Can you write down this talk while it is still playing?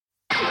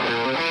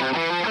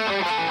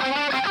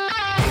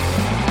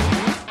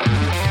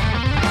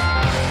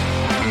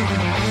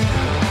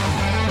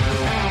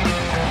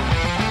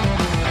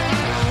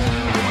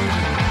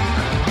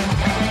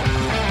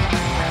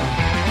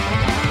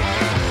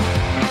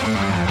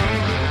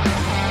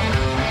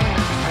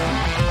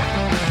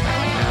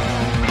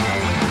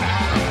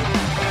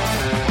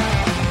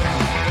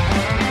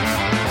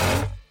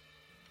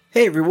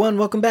Hey everyone,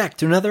 welcome back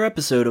to another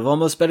episode of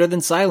Almost Better Than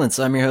Silence.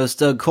 I'm your host,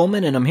 Doug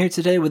Coleman, and I'm here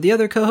today with the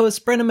other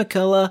co-host, Brennan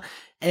McCullough,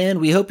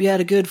 and we hope you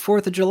had a good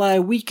 4th of July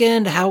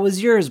weekend. How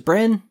was yours,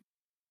 Bren?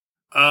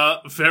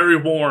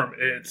 Very warm.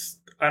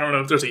 I don't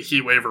know if there's a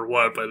heat wave or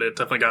what, but it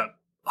definitely got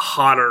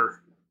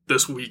hotter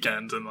this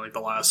weekend than like the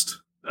last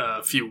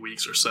few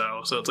weeks or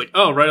so. So it's like,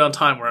 right on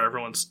time where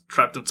everyone's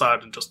trapped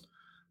inside and just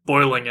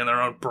boiling in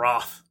their own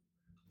broth.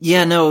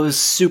 Yeah, no, it was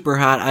super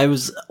hot. I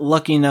was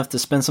lucky enough to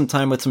spend some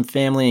time with some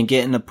family and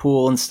get in the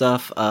pool and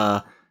stuff.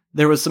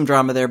 There was some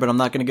drama there, but I'm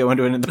not going to go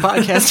into it in the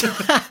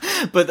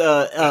podcast.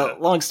 But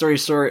long story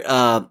short,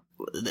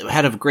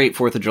 had a great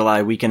 4th of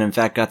July weekend. In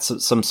fact, got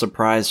some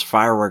surprise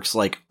fireworks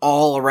like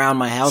all around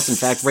my house. In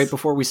fact, right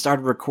before we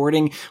started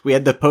recording, we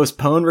had to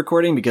postpone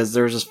recording because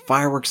there was just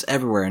fireworks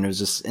everywhere and it was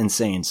just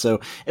insane.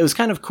 So it was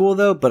kind of cool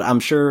though, but I'm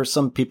sure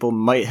some people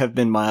might have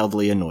been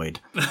mildly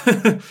annoyed.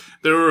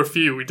 There were a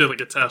few. We did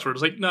like a test where it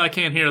was like, no, I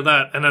can't hear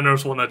that. And then there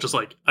was one that just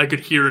like, I could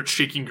hear it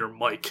shaking your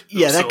mic.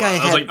 Yeah, that guy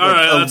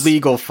had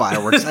illegal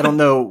fireworks. I don't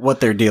know what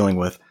they're dealing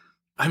with.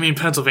 I mean,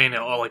 Pennsylvania,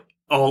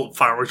 all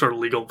fireworks are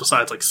legal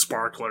besides like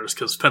sparklers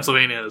because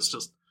Pennsylvania is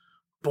just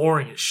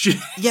boring as shit.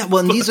 Yeah,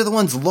 well, and these are the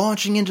ones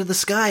launching into the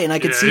sky, and I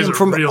could see them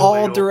from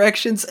all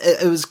directions.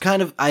 It was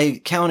kind of,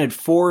 I counted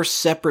 4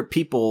 separate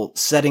people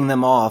setting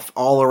them off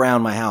all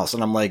around my house,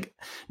 and I'm like,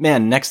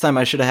 man, next time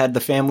I should have had the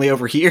family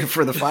over here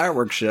for the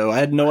fireworks show. I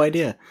had no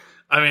idea.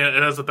 I mean,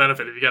 it has the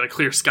benefit if you got a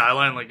clear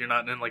skyline, like you're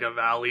not in like a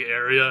valley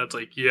area. It's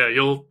like, yeah,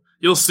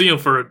 you'll see them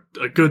for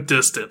a good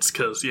distance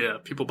because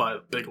people buy a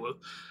big list.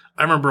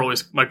 I remember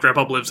my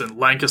grandpa lives in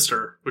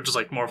Lancaster, which is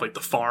like more of like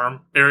the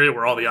farm area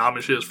where all the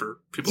Amish is for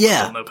people who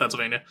don't know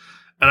Pennsylvania.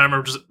 And I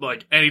remember just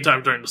like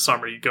anytime during the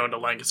summer you go into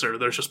Lancaster,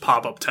 there's just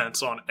pop-up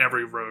tents on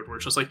every road where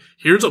it's just like,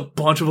 here's a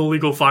bunch of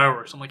illegal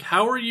fireworks. I'm like,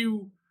 how are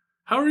you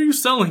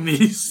selling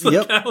these?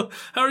 Like, how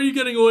are you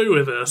getting away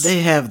with this?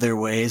 They have their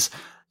ways.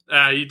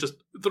 You just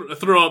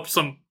throw up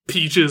some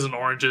peaches and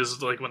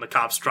oranges like when the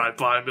cops drive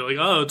by and be like,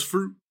 oh, it's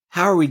fruit.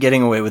 How are we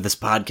getting away with this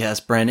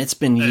podcast, Bren? It's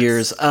been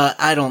years.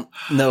 I don't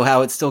know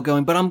how it's still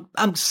going, but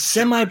I'm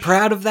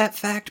semi-proud of that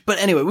fact. But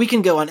anyway, we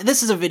can go on.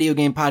 This is a video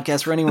game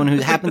podcast for anyone who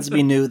happens to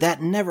be new. That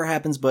never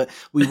happens, but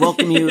we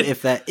welcome you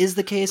if that is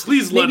the case.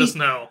 Please let us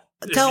know.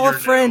 Tell a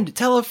friend.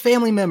 Tell a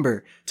family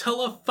member.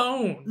 Tell a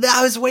phone.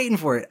 I was waiting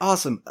for it.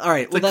 Awesome. All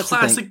right. Well, that's the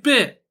classic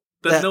bit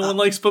that no one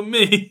likes but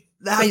me.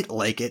 I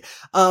like it.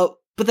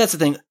 But that's the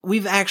thing.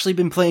 We've actually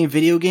been playing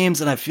video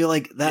games, and I feel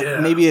like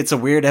that maybe it's a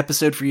weird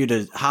episode for you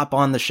to hop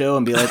on the show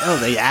and be like, oh,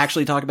 they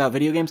actually talk about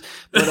video games.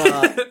 But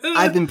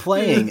I've been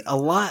playing a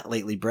lot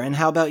lately, Bren.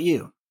 How about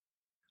you?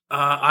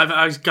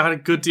 I've got a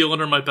good deal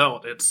under my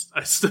belt.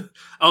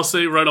 I'll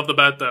say right off the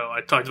bat, though,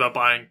 I talked about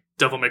buying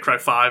Devil May Cry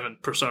 5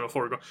 and Persona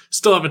 4.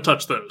 Still haven't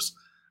touched those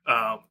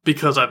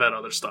because I've had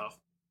other stuff.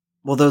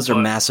 Well, those are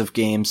massive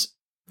games.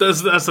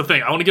 That's the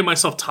thing. I want to give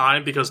myself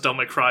time because Devil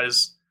May Cry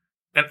is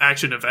an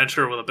action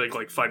adventure with a big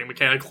like fighting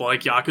mechanic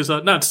like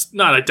Yakuza.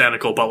 Not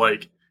identical, but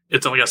like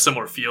it's only got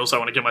similar feel. So I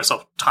want to give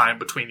myself time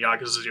between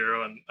Yakuza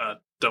 0 and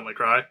Devil May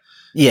Cry.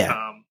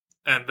 Yeah.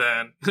 And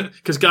then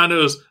because God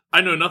knows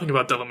I know nothing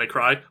about Devil May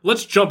Cry.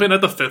 Let's jump in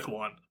at the 5th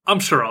one. I'm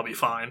sure I'll be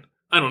fine.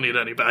 I don't need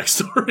any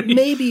backstory.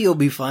 Maybe you'll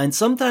be fine.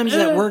 Sometimes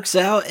that works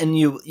out, and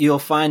you'll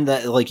find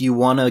that like you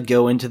want to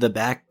go into the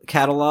back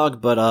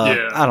catalog, but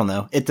I don't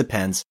know. It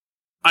depends.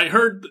 I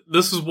heard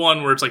this is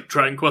one where it's like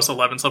Dragon Quest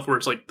XI stuff where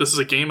it's like, this is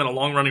a game and a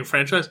long-running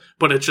franchise,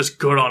 but it's just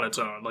good on its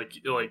own. Like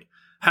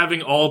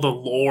having all the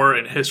lore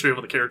and history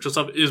of the character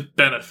stuff is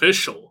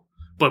beneficial,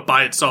 but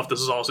by itself,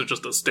 this is also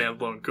just a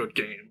standalone good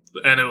game.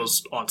 And it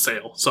was on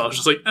sale. So I was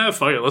just like,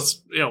 fuck it,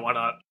 let's, why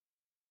not?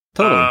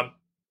 Totally.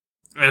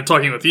 And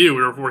talking with you,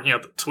 we were working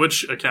out the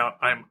Twitch account.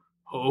 I'm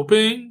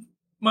hoping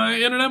my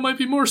internet might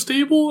be more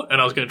stable,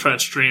 and I was going to try and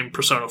stream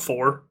Persona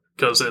 4,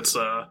 because it's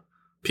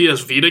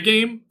PS Vita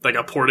game that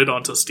got ported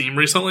onto Steam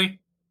recently.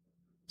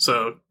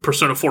 So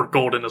Persona 4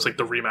 Golden is like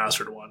the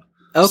remastered one.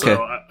 Okay.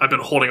 So I've been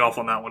holding off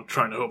on that one,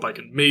 trying to hope I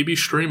can maybe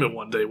stream it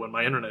one day when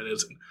my internet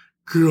isn't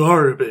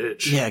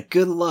garbage. Yeah,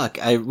 good luck.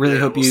 I really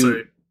hope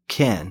you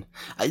can.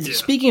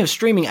 Speaking of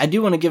streaming, I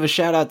do want to give a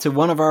shout out to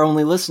one of our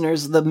only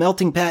listeners, the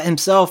Melting Pat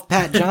himself,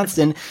 Pat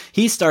Johnston.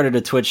 He started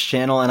a Twitch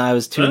channel and I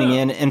was tuning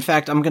in. In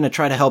fact, I'm going to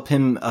try to help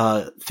him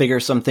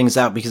figure some things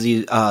out because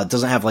he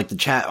doesn't have like the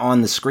chat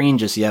on the screen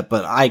just yet,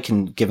 but I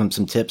can give him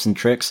some tips and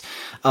tricks.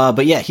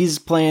 But yeah, he's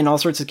playing all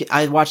sorts of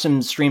I watched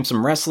him stream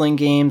some wrestling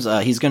games.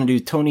 He's going to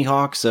do Tony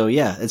Hawk. So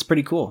yeah, it's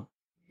pretty cool.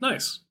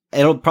 Nice.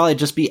 It'll probably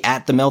just be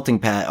at the Melting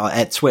Pat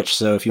at Twitch.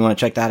 So if you want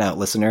to check that out,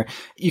 listener,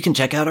 you can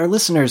check out our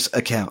listeners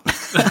account.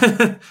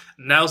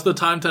 Now's the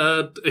time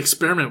to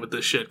experiment with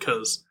this shit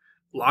because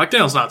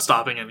lockdown's not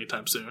stopping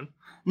anytime soon.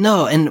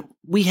 No, and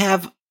we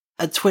have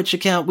a Twitch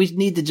account. We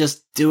need to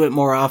just do it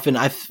more often.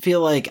 I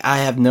feel like I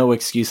have no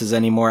excuses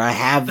anymore. I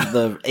have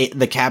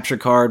the capture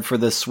card for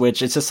the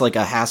Switch. It's just like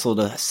a hassle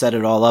to set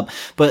it all up.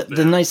 But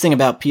the nice thing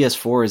about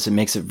PS4 is it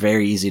makes it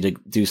very easy to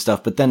do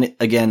stuff. But then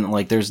again,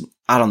 like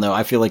I don't know.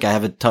 I feel like I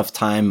have a tough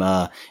time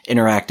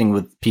interacting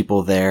with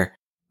people there.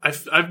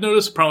 I've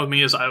noticed the problem with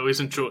me is I always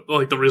enjoy,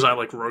 like, the reason I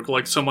like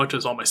roguelike so much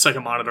is on my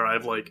second monitor I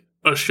have, like,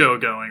 a show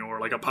going or,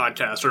 like, a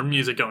podcast or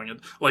music going. And,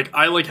 like,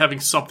 I like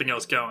having something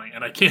else going,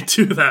 and I can't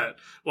do that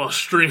while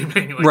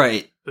streaming. Like,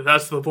 Right.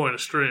 That's the point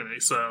of streaming,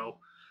 so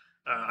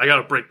I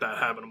gotta break that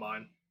habit of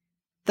mine.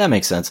 That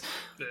makes sense.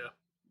 Yeah.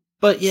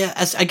 But yeah,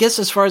 I guess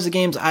as far as the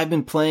games I've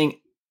been playing,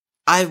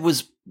 I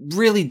was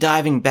really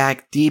diving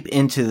back deep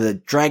into the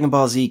Dragon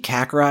Ball Z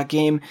Kakarot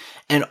game,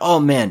 and oh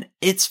man,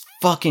 it's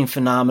fucking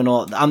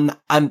phenomenal.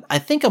 I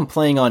think I'm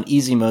playing on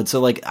easy mode, so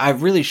like I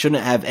really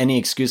shouldn't have any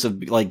excuse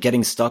of like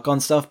getting stuck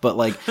on stuff, but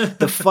like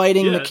the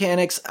fighting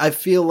mechanics, I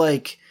feel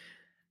like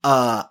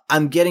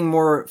I'm getting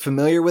more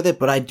familiar with it,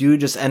 but I do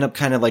just end up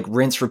kind of like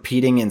rinse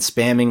repeating and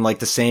spamming like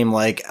the same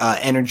like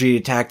energy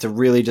attack to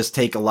really just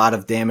take a lot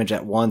of damage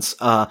at once.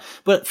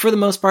 But for the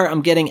most part,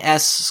 I'm getting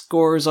S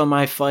scores on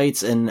my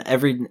fights, and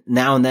every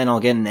now and then I'll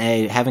get an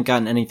A. Haven't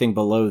gotten anything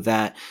below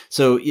that.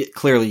 So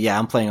clearly, yeah,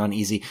 I'm playing on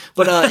easy,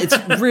 but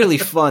it's really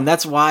fun.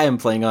 That's why I'm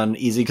playing on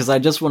easy, because I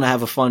just want to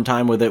have a fun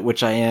time with it,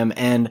 which I am.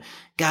 And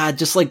God,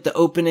 just like the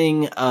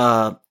opening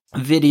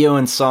video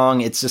and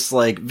song, it's just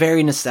like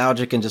very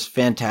nostalgic and just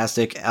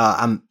fantastic.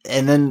 And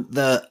then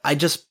I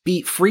just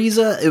beat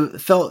Frieza.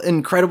 It felt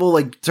incredible,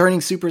 like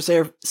turning Super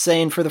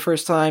Saiyan for the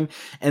first time,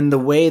 and the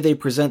way they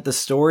present the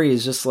story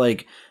is just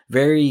like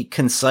very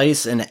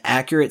concise and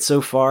accurate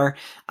so far.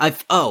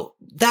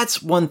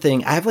 That's one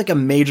thing. I have like a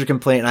major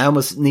complaint, and I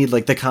almost need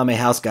like the Kame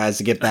House guys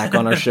to get back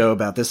on our show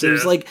about this. It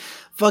was like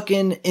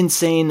fucking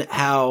insane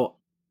how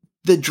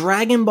the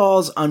Dragon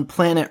Balls on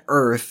planet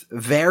Earth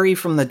vary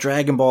from the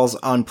Dragon Balls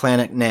on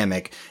planet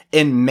Namek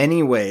in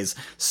many ways.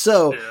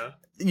 So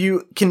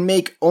you can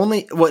make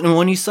only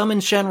when you summon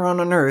Shenron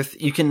on Earth,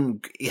 you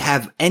can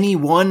have any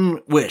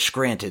one wish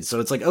granted. So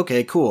it's like,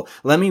 okay, cool.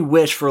 Let me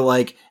wish for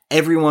like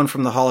everyone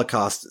from the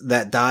Holocaust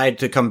that died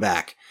to come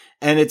back.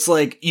 And it's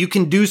like, you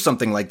can do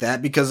something like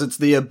that because it's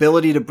the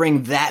ability to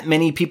bring that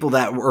many people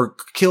that were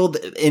killed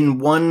in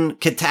one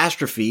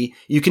catastrophe.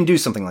 You can do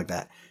something like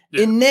that.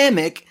 Yeah. In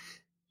Namek,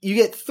 you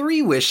get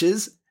 3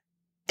 wishes,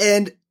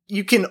 and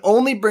you can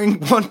only bring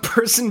one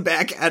person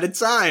back at a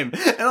time.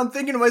 And I'm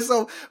thinking to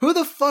myself, who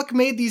the fuck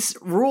made these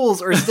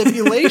rules or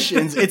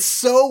stipulations? It's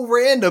so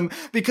random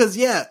because,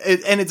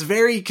 and it's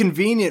very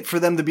convenient for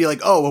them to be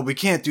like, oh, well, we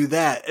can't do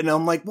that. And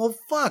I'm like, well,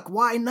 fuck,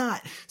 why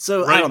not?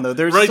 So, I don't know.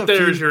 There's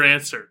there's your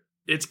answer.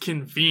 It's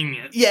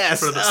convenient. Yes.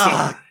 For the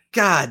story.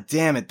 God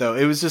damn it, though.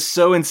 It was just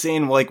so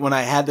insane, like, when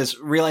I had this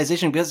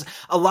realization, because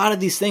a lot of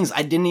these things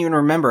I didn't even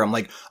remember. I'm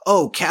like,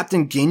 oh,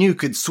 Captain Ginyu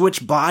could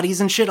switch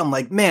bodies and shit. I'm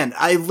like, man,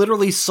 I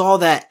literally saw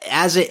that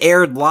as it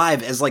aired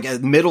live as, like, a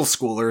middle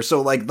schooler.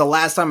 So, like, the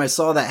last time I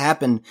saw that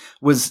happen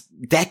was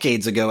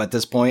decades ago at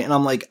this point. And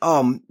I'm like,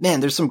 oh, man,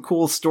 there's some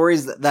cool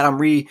stories that I'm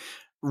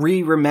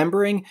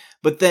remembering,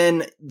 but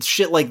then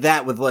shit like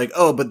that with like,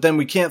 oh, but then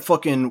we can't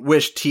fucking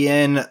wish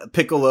Tien,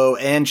 Piccolo,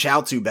 and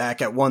Chaozu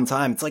back at one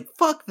time. It's like,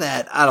 fuck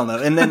that. I don't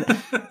know. And then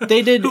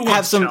they did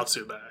have some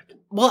Chaozu back.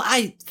 Well,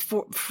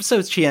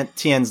 so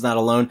Tien's not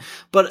alone,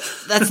 but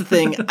that's the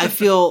thing. I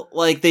feel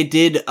like they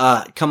did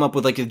come up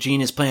with like a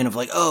genius plan of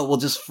like, oh, we'll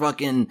just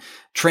fucking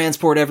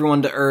transport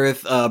everyone to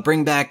Earth,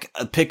 bring back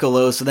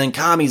Piccolo, so then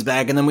Kami's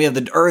back, and then we have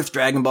the Earth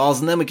Dragon Balls,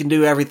 and then we can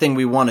do everything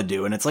we want to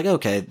do. And it's like,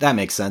 okay, that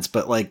makes sense,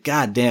 but like,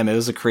 god damn, it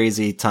was a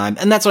crazy time.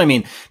 And that's what I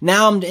mean.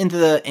 Now I'm into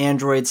the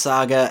Android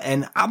saga,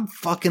 and I'm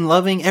fucking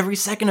loving every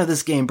second of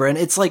this game, Brent.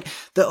 It's like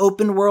the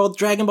open world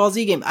Dragon Ball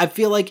Z game. I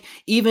feel like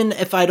even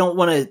if I don't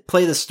want to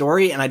play the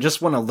story, and I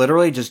just want to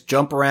literally just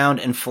jump around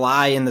and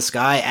fly in the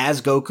sky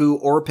as Goku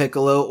or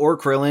Piccolo or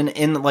Krillin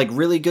in like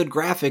really good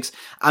graphics,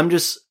 I'm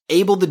just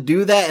able to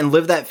do that and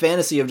live that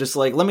fantasy of just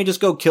like, let me just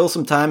go kill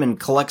some time and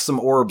collect some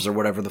orbs or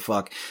whatever the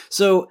fuck.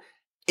 So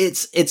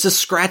it's just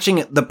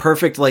scratching the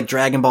perfect like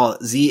Dragon Ball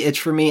Z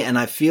itch for me, and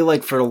I feel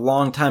like for a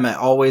long time I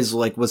always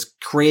like was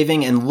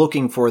craving and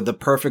looking for the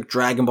perfect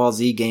Dragon Ball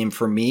Z game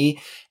for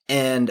me.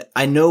 And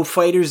I know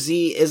Fighter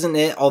Z isn't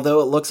it,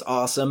 although it looks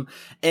awesome.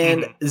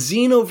 And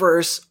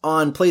Xenoverse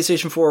on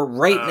PlayStation 4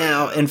 right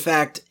now. In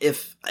fact,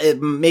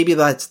 maybe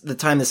that's the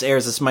time this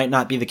airs, this might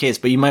not be the case,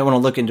 but you might want to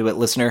look into it,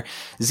 listener.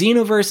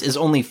 Xenoverse is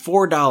only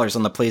 $4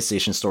 on the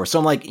PlayStation Store. So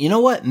I'm like, you know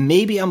what?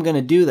 Maybe I'm going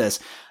to do this.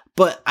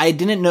 But I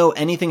didn't know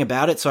anything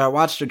about it, so I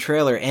watched a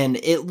trailer, and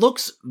it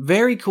looks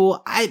very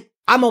cool.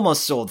 I'm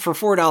almost sold. For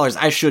 $4,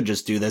 I should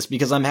just do this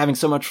because I'm having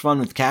so much fun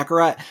with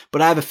Kakarot,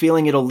 but I have a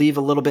feeling it'll leave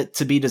a little bit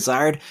to be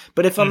desired.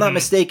 But if I'm not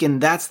mistaken,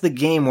 that's the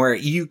game where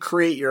you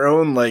create your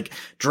own, like,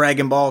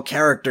 Dragon Ball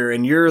character,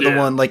 and you're the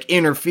one, like,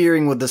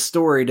 interfering with the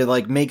story to,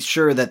 like, make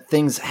sure that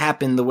things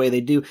happen the way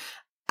they do.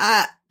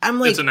 I'm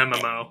like... It's an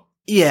MMO.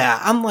 Yeah,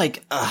 I'm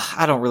like,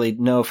 I don't really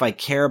know if I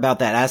care about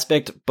that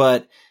aspect,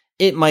 but...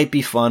 it might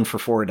be fun for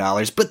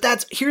 $4.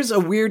 But here's a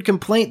weird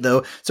complaint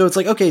though. So it's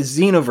like, okay,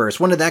 Xenoverse,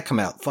 when did that come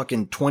out?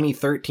 Fucking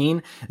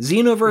 2013?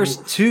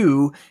 Xenoverse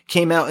 2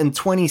 came out in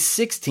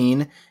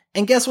 2016.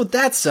 And guess what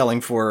that's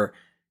selling for?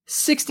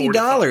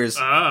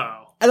 $60.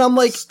 Oh. And I'm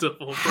like,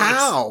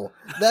 how?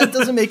 That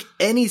doesn't make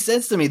any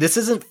sense to me. This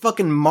isn't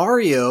fucking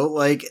Mario.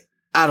 Like,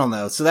 I don't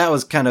know. So that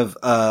was kind of,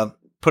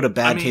 put a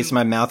bad taste in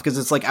my mouth, because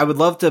it's like, I would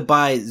love to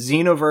buy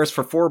Xenoverse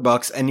for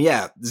 $4 and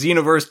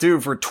Xenoverse 2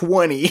 for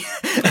 20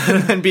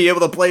 and be able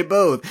to play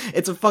both.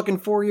 It's a fucking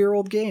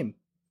 4-year-old game.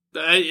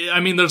 I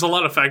mean, there's a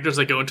lot of factors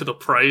that go into the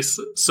price.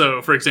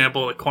 So, for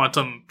example, the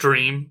Quantum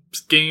Dream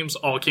games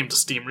all came to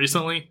Steam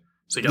recently.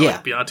 So you got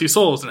like Beyond Two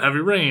Souls and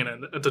Heavy Rain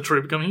and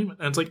Detroit Become Human.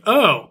 And it's like,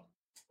 oh,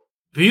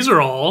 these are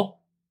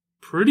all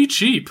pretty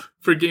cheap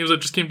for games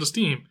that just came to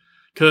Steam,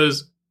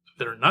 because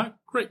they're not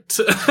great.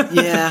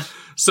 Yeah.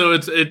 So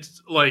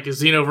it's like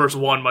Xenoverse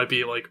 1 might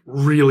be like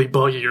really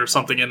buggy or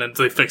something, and then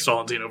they fixed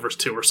all in Xenoverse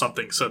 2 or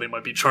something, so they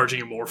might be charging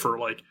you more for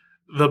like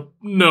the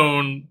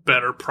known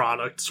better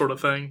product sort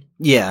of thing.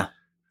 Yeah.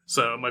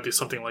 So it might be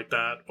something like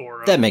that.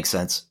 Or that makes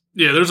sense.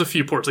 Yeah, there's a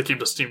few ports that came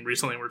to Steam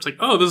recently where it's like,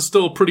 oh, this is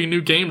still a pretty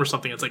new game or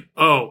something. It's like,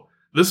 oh,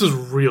 this is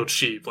real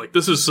cheap. Like,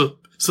 this is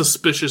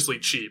suspiciously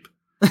cheap.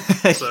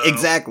 So.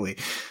 Exactly.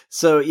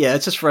 So yeah,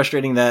 it's just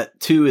frustrating that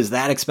 2 is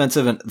that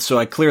expensive, and so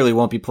I clearly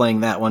won't be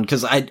playing that one,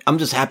 because I'm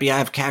just happy I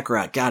have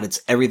Kakarot. God, it's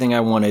everything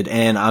I wanted,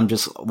 and I'm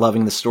just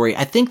loving the story.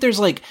 I think there's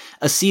like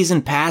a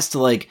season pass to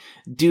like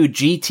do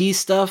GT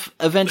stuff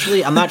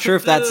eventually. I'm not sure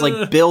if that's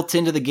like built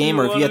into the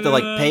game or if you have to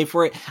like pay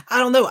for it. I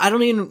don't know. I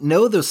don't even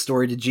know the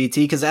story to GT,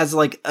 because as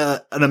like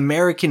an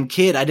American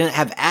kid, I didn't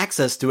have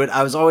access to it.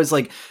 I was always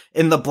like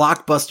in the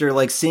Blockbuster,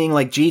 like seeing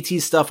like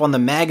GT stuff on the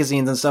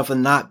magazines and stuff,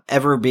 and not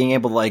ever being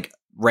able to like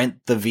rent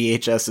the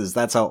VHSs.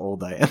 That's how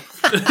old I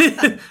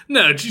am.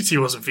 No, GT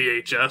wasn't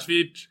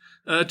VHS.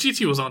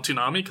 GT was on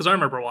Toonami, because I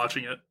remember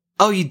watching it.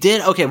 Oh, you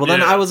did? Okay, well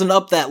then I wasn't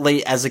up that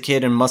late as a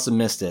kid and must have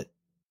missed it.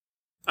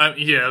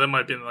 Yeah, that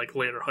might be in like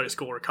later high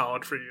school or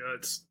college for you.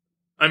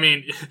 I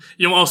mean,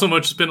 you also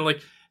might just been like,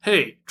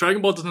 hey,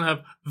 Dragon Ball doesn't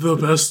have the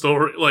best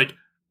story. Like,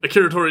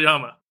 Akira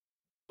Toriyama,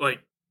 like,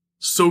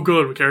 so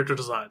good with character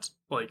designs.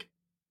 Like,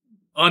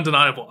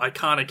 undeniable,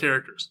 iconic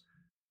characters.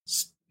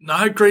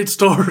 Not great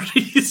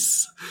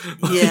stories.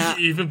 Like, yeah.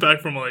 Even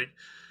back from like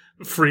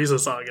Frieza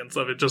Saga and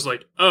stuff, it's just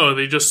like, oh,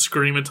 they just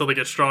scream until they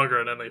get stronger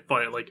and then they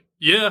fight. Like,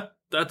 yeah,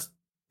 that's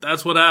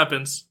what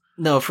happens.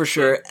 No, for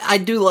sure. I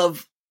do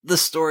love the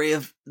story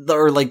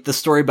the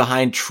story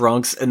behind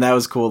Trunks, and that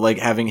was cool, like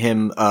having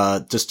him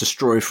just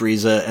destroy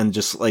Frieza and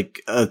just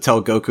like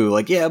tell Goku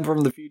like, yeah, I'm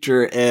from the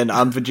future and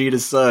I'm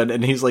Vegeta's son,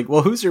 and he's like,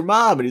 well, who's your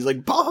mom? And he's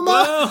like, Bulma.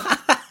 Well,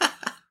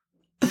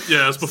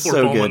 yeah, it's before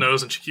So Bulma good.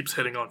 knows, and she keeps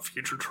hitting on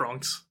future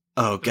Trunks.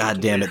 Oh,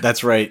 god damn it,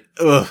 that's right.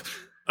 Ugh.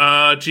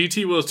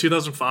 GT was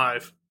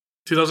 2005.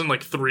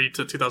 2003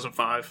 to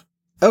 2005.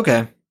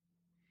 Okay.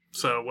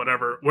 So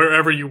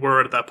wherever you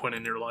were at that point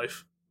in your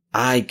life.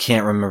 I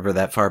can't remember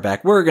that far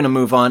back. We're gonna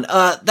move on.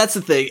 That's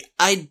the thing.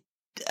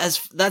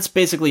 That's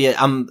basically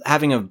it. I'm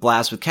having a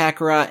blast with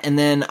Kakarot, and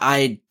then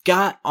I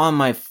got on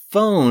my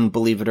phone,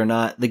 believe it or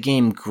not, the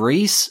game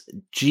Gris,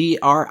 Gris.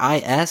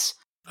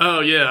 Oh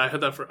yeah, I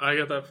got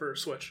that for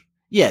Switch.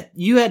 Yeah,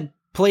 you had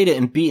played it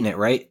and beaten it,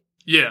 right?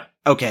 Yeah.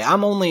 Okay,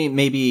 I'm only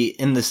maybe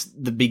in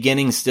the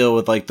beginning still,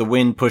 with like the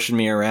wind pushing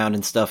me around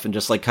and stuff, and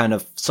just like kind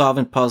of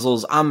solving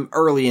puzzles. I'm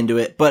early into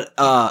it, but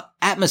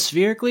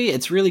atmospherically,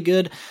 it's really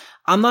good.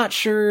 I'm not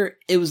sure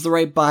it was the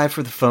right buy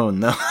for the phone,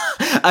 though.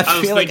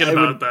 I feel like I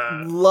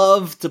would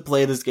love to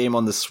play this game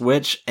on the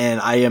Switch, and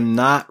I am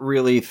not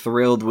really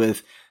thrilled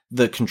with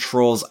the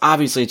controls.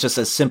 Obviously, it's just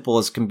as simple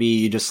as can be.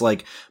 You just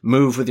like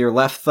move with your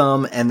left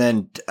thumb and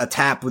then a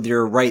tap with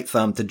your right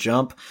thumb to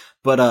jump.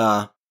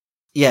 But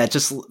yeah, it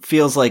just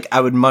feels like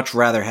I would much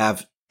rather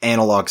have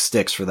analog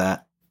sticks for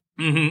that.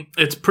 Mm-hmm.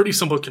 It's pretty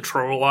simple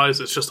control-wise.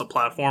 It's just a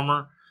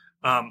platformer.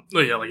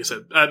 Yeah, like I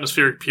said,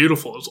 atmospheric,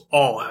 beautiful. It's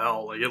all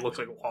hell. Like, it looks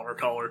like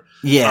watercolor.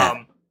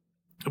 Yeah.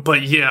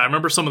 But yeah, I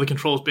remember some of the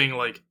controls being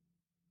like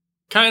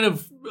kind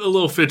of a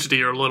little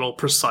fidgety or a little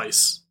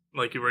precise.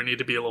 Like, you would need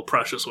to be a little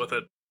precious with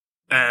it.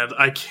 And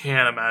I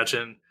can't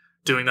imagine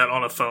doing that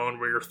on a phone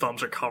where your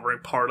thumbs are covering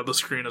part of the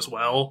screen as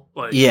well.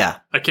 Like, yeah.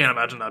 I can't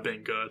imagine that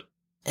being good.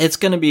 It's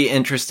going to be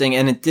interesting,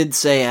 and it did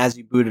say as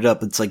you boot it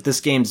up, it's like, this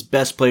game's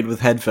best played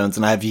with headphones,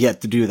 and I have yet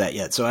to do that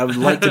yet, so I would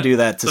like to do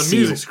that to see.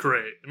 The music's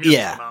great. The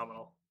music's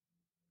phenomenal.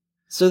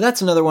 So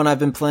that's another one I've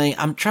been playing.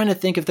 I'm trying to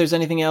think if there's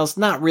anything else,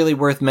 not really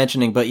worth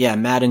mentioning, but yeah,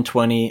 Madden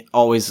 20,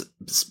 always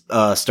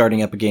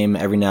starting up a game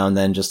every now and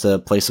then just to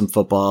play some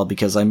football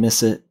because I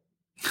miss it.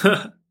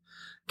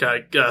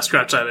 Gotta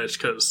scratch that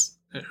itch, because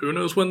who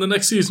knows when the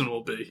next season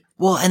will be.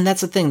 Well, and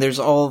that's the thing. There's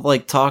all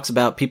like talks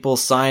about people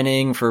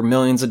signing for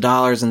millions of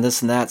dollars and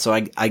this and that. So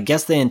I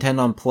guess they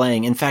intend on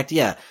playing. In fact,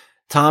 yeah,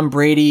 Tom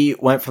Brady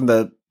went from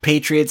the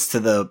Patriots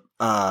to the,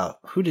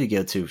 who did he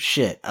go to?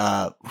 Shit.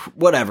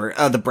 Whatever.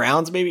 The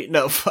Browns maybe?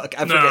 No, fuck.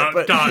 I forget.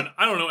 But God,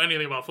 I don't know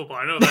anything about football.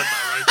 I know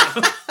that's not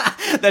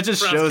right. That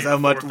just shows how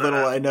much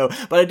little I know.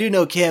 But I do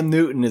know Cam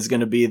Newton is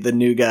going to be the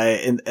new guy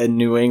in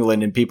New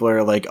England, and people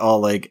are like all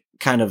like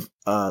kind of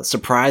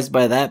surprised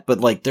by that, but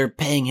like they're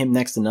paying him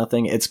next to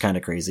nothing. It's kind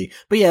of crazy.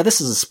 But yeah,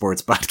 this is a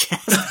sports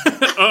podcast.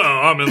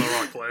 I'm in the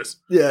wrong place.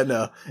 Yeah,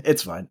 no,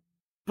 it's fine.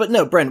 But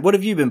no, Brent, what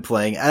have you been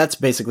playing? That's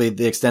basically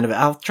the extent of it.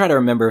 I'll try to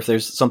remember if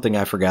there's something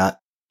I forgot.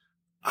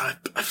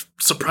 I've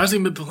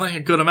surprisingly been playing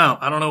a good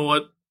amount. I don't know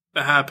what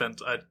happened.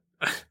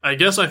 I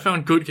guess I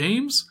found good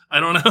games. I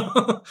don't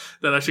know.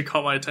 That actually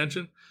caught my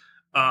attention.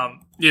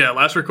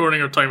 Last recording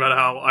we were talking about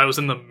how I was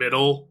in the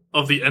middle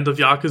of the end of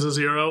Yakuza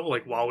 0,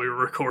 like while we were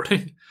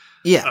recording.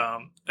 Yeah.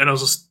 And it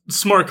was a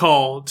smart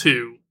call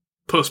to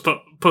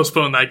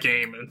postpone that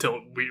game until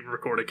we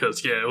recorded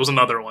because, it was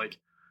another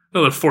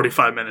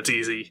 45 minutes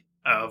easy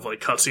of like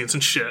cutscenes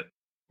and shit.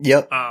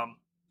 Yep.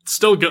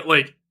 Still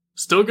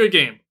good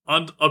game.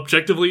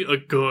 Objectively a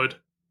good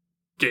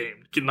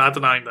game. Not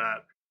denying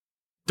that.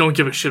 Don't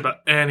give a shit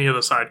about any of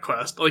the side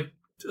quests. Like,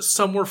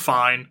 some were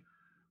fine,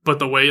 but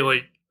the way,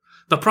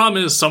 the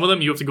problem is some of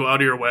them you have to go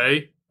out of your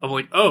way of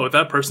like, oh,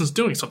 that person's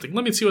doing something.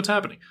 Let me see what's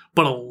happening.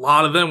 But a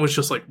lot of them was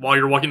just like, while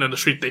you're walking down the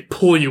street, they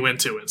pull you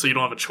into it, so you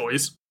don't have a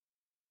choice.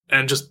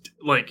 And just,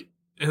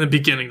 in the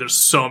beginning, there's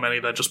so many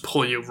that just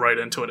pull you right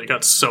into it. It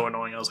got so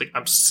annoying. I was like,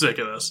 I'm sick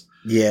of this.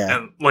 Yeah.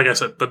 And like I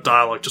said, the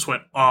dialogue just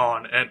went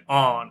on and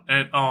on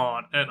and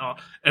on and on.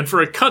 And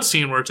for a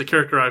cutscene where it's a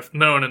character I've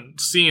known and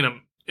seen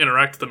him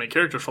interact with the main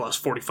character for the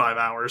last 45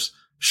 hours,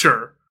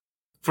 sure.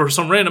 For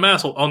some random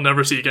asshole I'll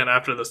never see again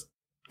after this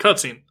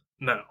cutscene,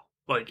 no.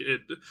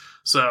 Did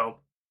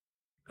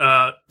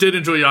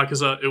enjoy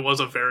Yakuza. It was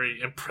a very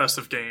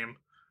impressive game.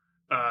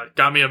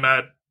 Got me a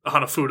mad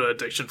Hanafuda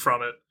addiction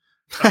from it.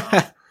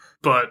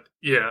 But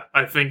yeah,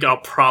 I think I'll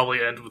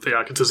probably end with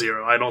Yakuza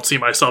 0. I don't see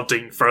myself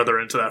digging further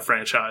into that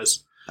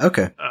franchise.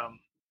 Okay.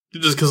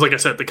 Just because, like I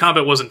said, the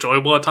combat was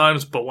enjoyable at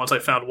times, but once I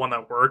found one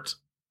that worked,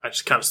 I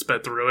just kind of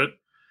sped through it.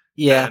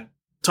 Yeah. And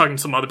talking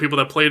to some other people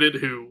that played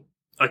it,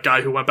 a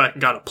guy who went back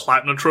and got a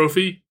platinum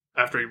trophy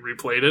after he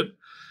replayed it.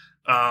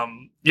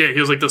 He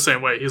was like the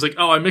same way. He's like,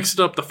 oh, I mixed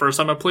it up the first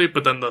time I played,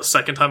 but then the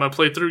second time I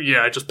played through,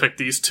 I just picked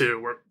these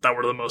two that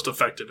were the most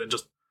effective and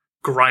just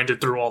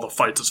grinded through all the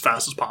fights as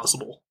fast as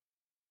possible.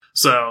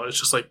 So it's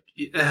just like,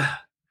 you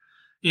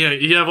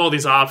have all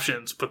these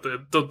options, but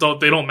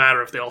they don't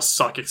matter if they all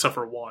suck except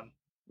for one.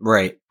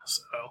 Right.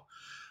 So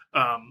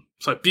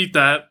I beat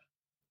that,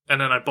 and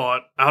then I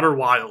bought Outer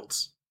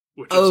Wilds.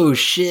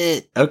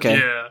 Shit. Okay.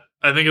 Yeah.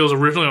 I think it was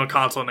originally on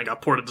console and then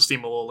got ported to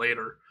Steam a little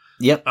later.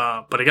 Yep.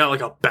 But it got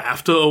a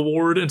BAFTA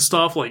award and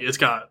stuff. It's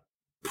got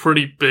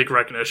pretty big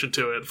recognition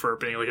to it for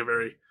being a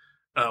very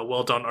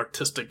well done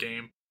artistic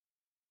game.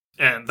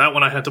 And that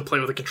one I had to play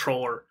with a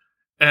controller.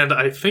 And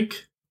I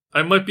think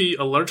I might be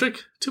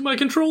allergic to my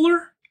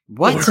controller.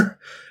 What? Or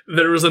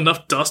there was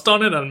enough dust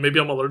on it, and maybe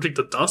I'm allergic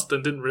to dust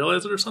and didn't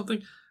realize it or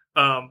something.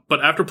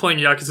 But after playing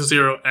Yakuza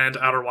 0 and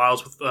Outer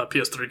Wilds with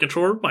PS3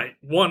 controller,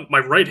 my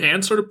right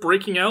hand started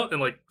breaking out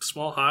in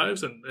small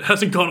hives, and it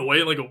hasn't gone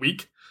away in a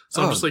week.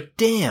 So I'm just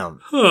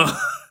damn. Huh.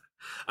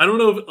 I don't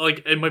know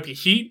if it might be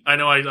heat. I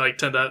know I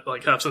tend to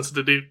have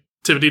sensitivity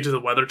to the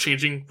weather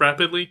changing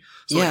rapidly.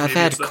 So I've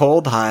had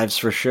cold hives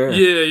for sure.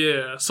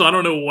 Yeah. So I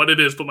don't know what it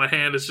is, but my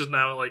hand is just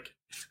now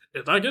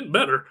it's not getting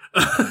better.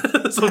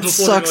 So that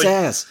sucks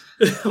ass.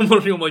 I'm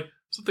wondering,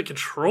 is it the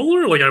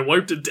controller? I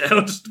wiped it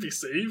down just to be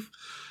safe.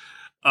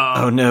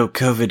 Oh no,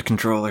 COVID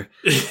controller.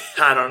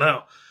 I don't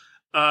know.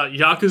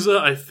 Yakuza,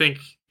 I think,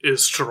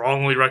 is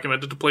strongly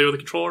recommended to play with a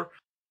controller.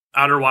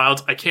 Outer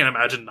Wilds, I can't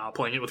imagine not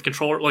playing it with a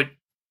controller.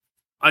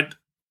 I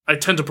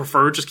tend to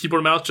prefer just keyboard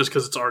and mouse just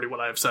because it's already what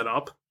I have set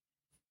up.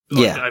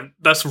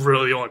 That's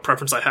really the only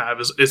preference I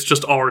have is it's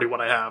just already what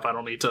I have. I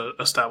don't need to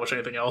establish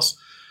anything else.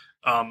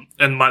 And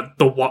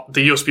the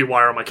USB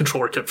wire on my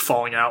controller kept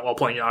falling out while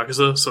playing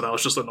Yakuza, so that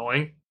was just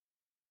annoying.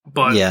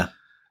 But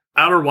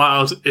Outer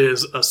Wilds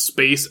is a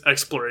space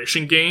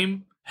exploration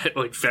game,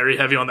 very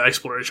heavy on the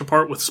exploration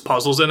part with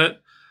puzzles in it.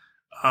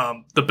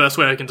 The best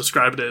way I can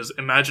describe it is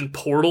imagine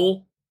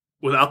Portal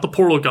without the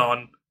portal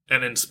gun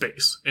and in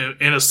space,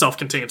 in a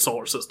self-contained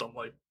solar system.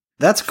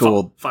 That's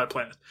cool. 5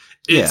 planets.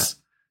 It's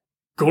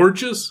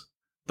gorgeous.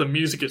 The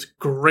music is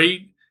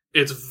great.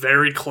 It's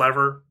very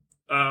clever.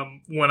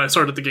 When I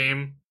started the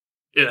game,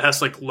 it has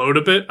to load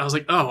a bit. I was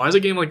like, oh, why is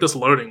a game like this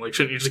loading?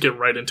 Shouldn't you just get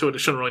right into it? It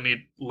shouldn't really need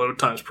load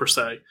times per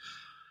se.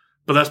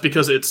 But that's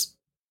because it's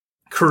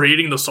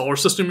creating the solar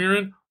system you're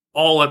in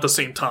all at the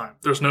same time.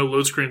 There's no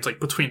load screens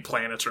between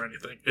planets or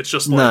anything. It's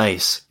just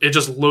nice. It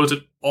just loads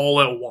it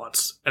all at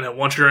once. And then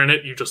once you're in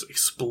it, you just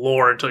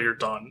explore until you're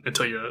done,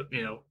 until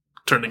you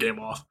turn the game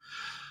off.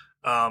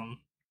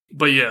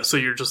 But yeah, so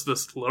you're just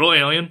this little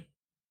alien.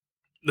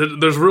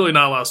 There's really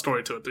not a lot of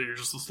story to it. You're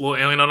just this little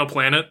alien on a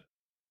planet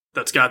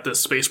that's got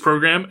this space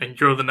program, and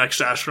you're the next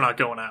astronaut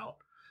going out.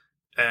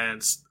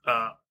 And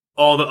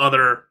all the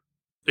other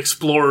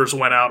explorers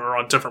went out or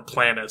on different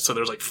planets. So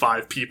there's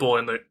 5 people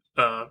in the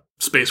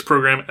space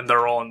program, and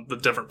they're all on the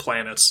different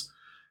planets.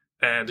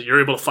 And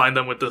you're able to find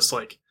them with this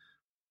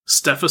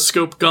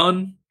stethoscope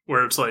gun,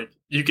 where it's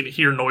you can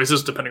hear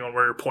noises depending on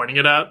where you're pointing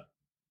it at.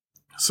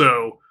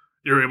 So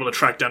you're able to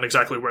track down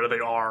exactly where they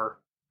are.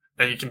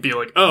 And you can be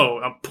oh,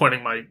 I'm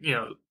pointing my,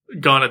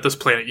 gun at this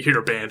planet. You hear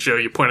a banjo.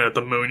 You point it at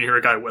the moon. You hear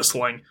a guy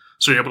whistling.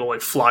 So you're able to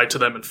fly to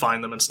them and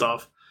find them and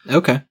stuff.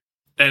 Okay.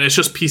 And it's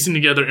just piecing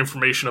together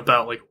information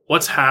about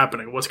what's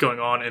happening, what's going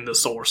on in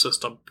this solar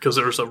system. Because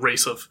there's a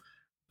race of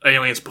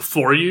aliens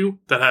before you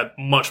that had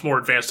much more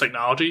advanced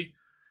technology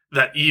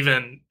that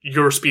even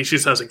your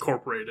species has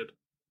incorporated.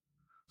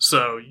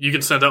 So you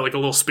can send out like a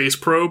little space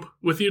probe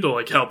with you to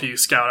like help you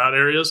scout out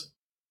areas.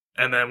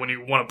 And then when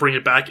you want to bring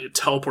it back, it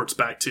teleports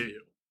back to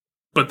you.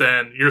 But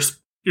then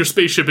your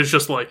spaceship is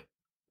just like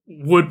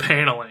wood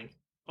paneling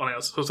on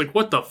it. So it's like,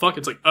 what the fuck?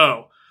 It's like,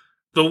 oh,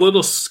 the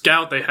little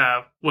scout they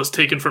have was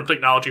taken from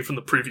technology from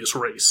the previous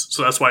race.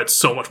 So that's why it's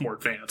so much more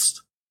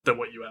advanced than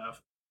what you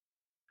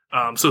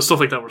have. So stuff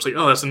like that where it's like,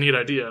 oh, that's a neat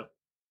idea.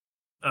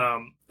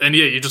 And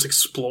yeah, you just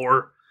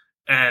explore,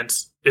 and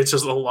it's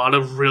just a lot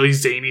of really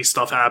zany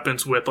stuff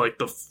happens with like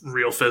the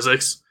real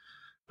physics.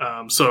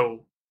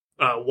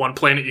 One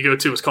planet you go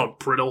to is called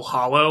Brittle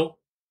Hollow,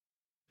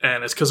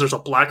 and it's because there's a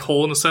black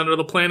hole in the center of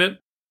the planet,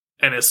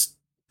 and it's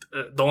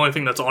the only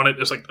thing that's on it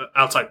is like the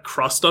outside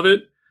crust of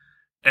it,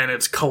 and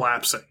it's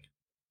collapsing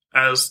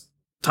as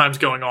time's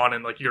going on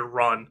in like your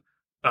run.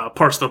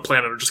 Parts of the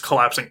planet are just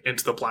collapsing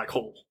into the black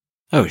hole.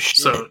 Oh shit!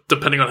 So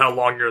depending on how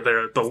long you're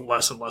there, the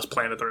less and less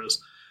planet there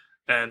is.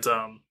 And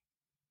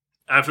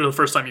after the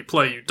first time you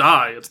play, you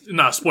die. It's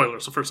not a spoiler.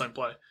 It's the first time you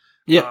play.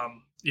 Yeah.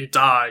 You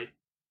die,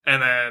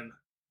 and then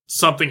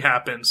something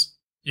happens.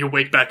 You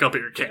wake back up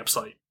at your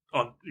campsite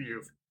on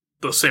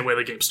the same way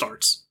the game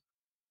starts,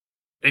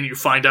 and you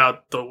find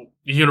out the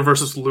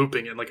universe is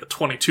looping in like a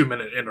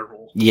 22-minute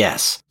interval.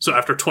 Yes. So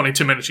after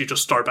 22 minutes, you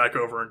just start back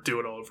over and do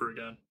it all over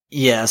again.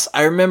 Yes,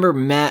 I remember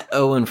Matt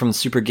Owen from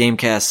Super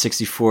Gamecast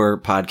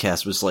 64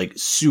 podcast was like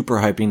super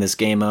hyping this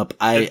game up.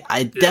 I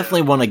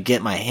definitely want to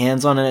get my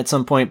hands on it at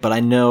some point, but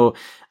I know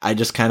I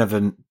just kind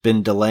of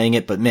been delaying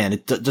it. But man,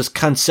 it just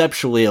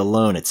conceptually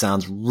alone, it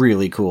sounds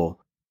really cool.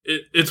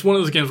 It's one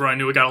of those games where I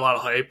knew it got a lot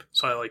of hype,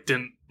 so I like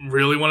didn't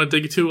really want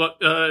to dig too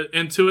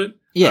into it.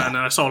 Yeah, and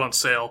then I saw it on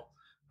sale,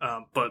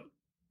 but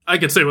I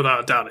can say without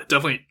a doubt it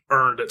definitely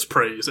earned its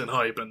praise and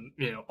hype, and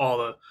all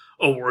the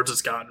awards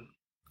it's gotten.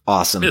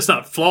 Awesome. It's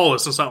not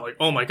flawless. It's not like,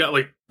 oh my god,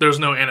 like there's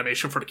no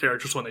animation for the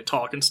characters when they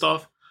talk and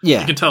stuff.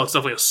 Yeah. You can tell it's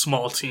definitely a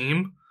small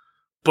team,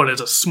 but it's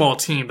a small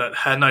team that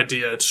had an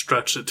idea and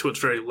stretched it to its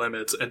very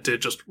limits and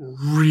did just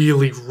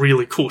really,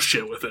 really cool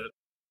shit with it.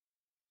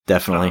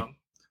 Definitely.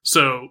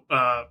 So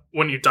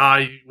when you die,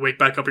 you wake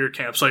back up at your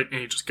campsite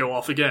and you just go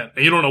off again.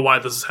 And you don't know why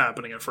this is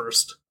happening at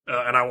first,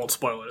 and I won't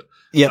spoil it.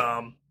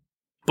 Yeah.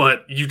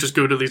 But you just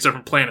go to these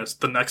different planets.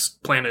 The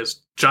next planet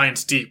is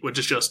Giants Deep, which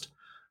is just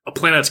a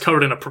planet that's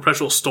covered in a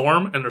perpetual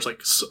storm, and there's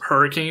like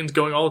hurricanes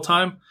going all the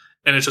time,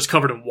 and it's just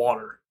covered in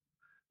water.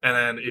 And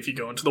then if you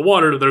go into the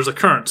water, there's a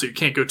current, so you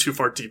can't go too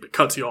far deep. It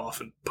cuts you off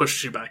and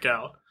pushes you back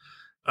out.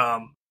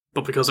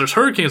 But because there's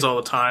hurricanes all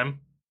the time,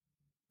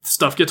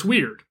 stuff gets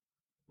weird.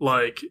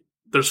 Like,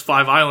 there's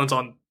 5 islands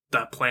on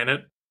that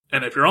planet,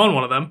 and if you're on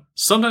one of them,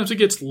 sometimes it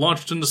gets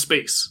launched into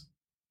space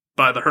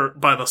by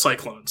the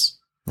cyclones.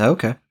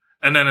 Okay.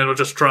 And then it'll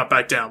just drop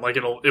back down. Like,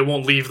 it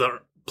won't leave the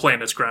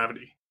planet's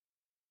gravity.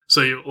 So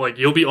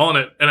you'll be on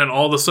it, and then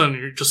all of a sudden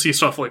you just see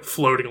stuff like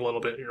floating a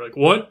little bit. You're like,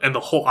 what? And the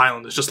whole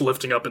island is just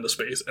lifting up into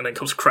space, and then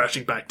comes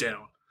crashing back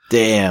down.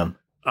 Damn.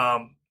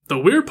 The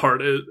weird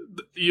part is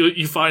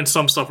you find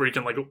some stuff where you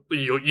can like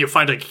you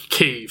find a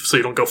cave, so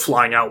you don't go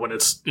flying out when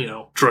it's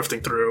drifting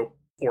through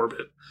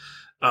orbit.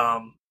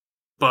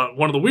 But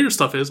one of the weird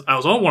stuff is I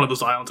was on one of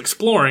those islands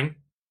exploring,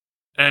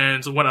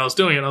 and when I was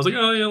doing it, I was like,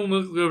 oh yeah, let me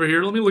look over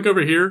here. Let me look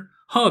over here.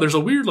 There's a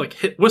weird like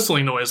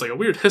whistling noise, like a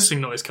weird hissing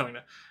noise coming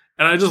in.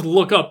 And I just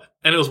look up,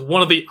 and it was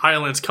one of the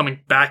islands coming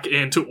back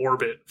into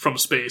orbit from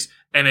space,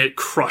 and it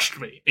crushed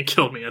me and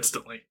killed me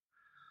instantly.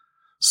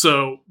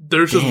 So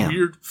there's just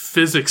weird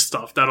physics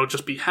stuff that'll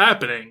just be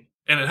happening,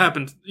 and it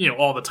happens,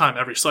 all the time,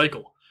 every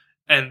cycle,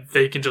 and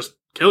they can just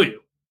kill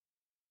you.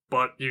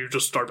 But you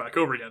just start back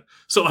over again.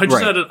 So I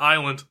just had an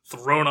island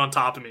thrown on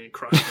top of me and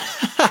crushed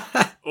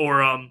me.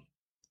 Or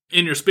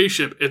in your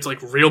spaceship, it's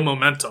like real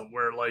momentum,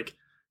 where like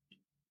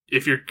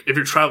if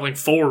you're traveling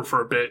forward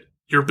for a bit,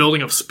 you're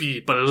building up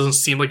speed, but it doesn't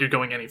seem like you're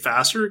going any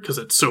faster because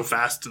it's so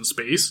fast in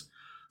space.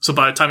 So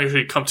by the time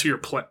you come to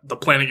the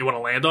planet you want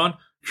to land on,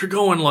 you're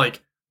going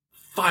like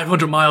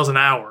 500 miles an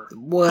hour.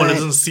 What? But it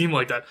doesn't seem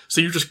like that.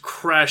 So you just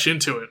crash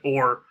into it.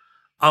 Or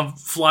I'm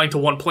flying to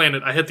one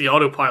planet, I hit the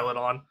autopilot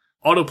on.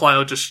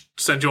 Autopilot just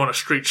sends you on a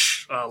straight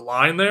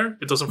line there.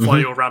 It doesn't fly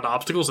you around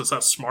obstacles. It's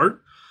that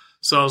smart.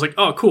 So I was like,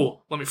 oh,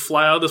 cool. Let me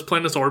fly out of this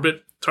planet's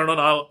orbit, turn on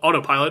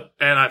autopilot,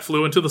 and I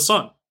flew into the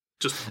sun.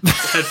 Just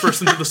head first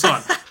into the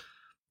sun.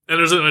 And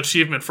there's an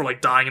achievement for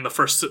like dying in the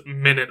first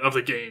minute of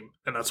the game,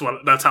 and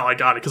that's how I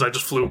got it, because I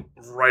just flew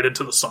right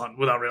into the sun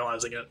without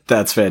realizing it.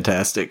 That's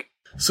fantastic.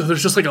 So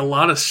there's just like a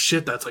lot of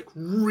shit that's like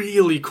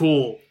really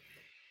cool,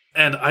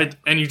 and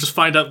you just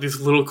find out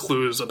these little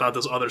clues about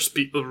this other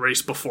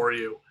race before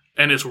you,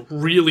 and it's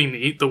really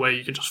neat the way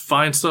you can just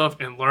find stuff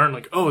and learn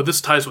like, oh, this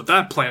ties with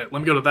that planet.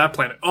 Let me go to that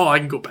planet. Oh, I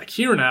can go back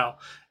here now,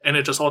 and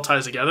it just all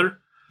ties together.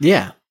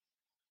 Yeah.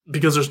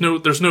 Because there's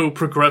no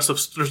progressive,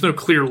 there's no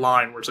clear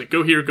line where it's like,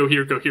 go here, go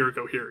here, go here,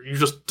 go here. You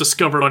just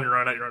discover it on your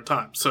own at your own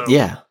time. So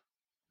yeah,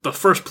 the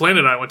first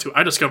planet I went to,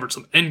 I discovered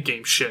some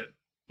endgame shit,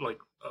 like,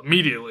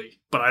 immediately.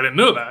 But I didn't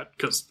know that,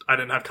 because I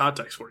didn't have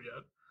context for it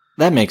yet.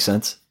 That makes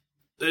sense.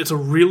 it's a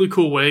really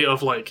cool way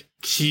of like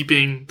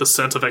keeping the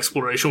sense of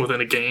exploration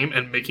within a game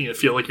and making it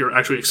feel like you're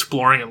actually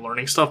exploring and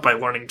learning stuff by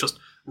learning just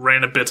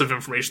random bits of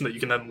information that you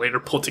can then later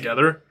pull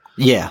together.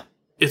 Yeah.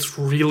 It's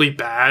really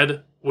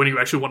bad when you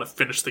actually want to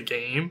finish the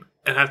game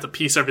and have to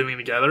piece everything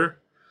together.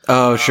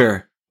 Oh,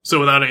 sure. So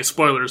without any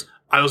spoilers,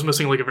 I was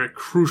missing like a very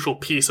crucial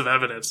piece of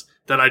evidence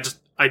that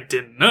I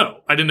didn't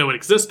know. I didn't know it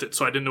existed,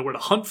 so I didn't know where to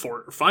hunt for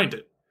it or find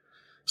it.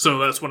 So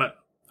that's when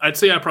I'd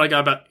say I probably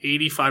got about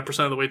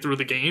 85% of the way through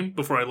the game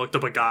before I looked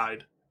up a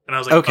guide. And I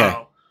was like, Okay.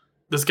 oh,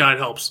 this guide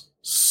helps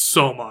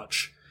so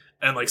much.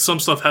 And like some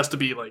stuff has to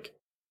be like,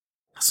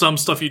 some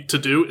stuff to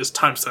do is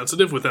time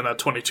sensitive within that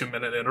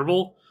 22-minute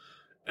interval.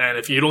 And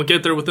if you don't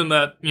get there within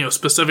that,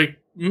 specific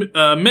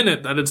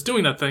minute that it's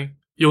doing that thing,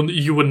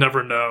 you would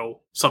never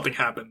know something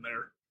happened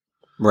there.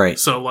 Right.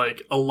 So,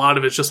 like, a lot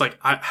of it's just like,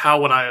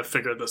 how would I have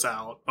figured this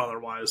out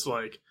otherwise?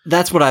 Like,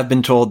 that's what I've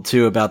been told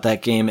too about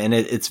that game, and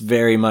it's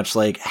very much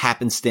like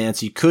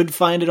happenstance. You could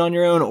find it on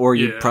your own, or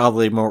you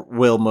probably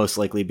will most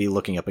likely be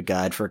looking up a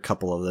guide for a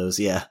couple of those.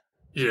 Yeah.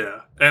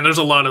 Yeah, and there's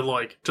a lot of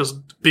like, just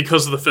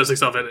because of the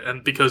physics of it,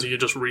 and because you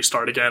just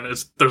restart again,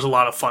 there's a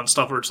lot of fun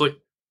stuff where it's like,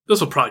 this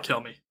will probably kill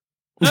me.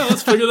 Yeah,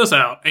 let's figure this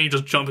out, and you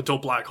just jump into a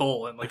black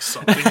hole, and like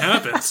something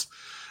happens.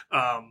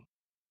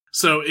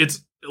 So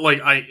it's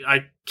like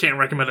I can't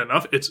recommend it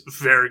enough. It's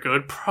very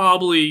good.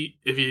 Probably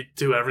if you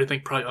do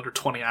everything, probably under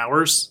 20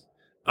 hours.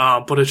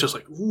 But it's just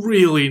like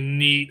really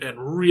neat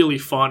and really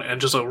fun,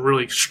 and just a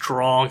really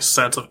strong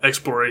sense of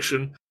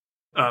exploration.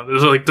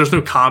 There's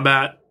no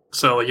combat.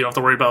 So like you don't have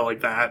to worry about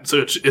like that.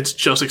 So it's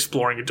just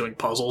exploring and doing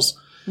puzzles.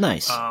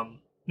 Nice.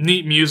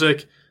 Neat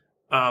music.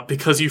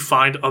 Because you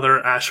find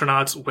other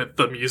astronauts with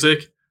the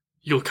music,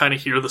 you'll kind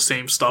of hear the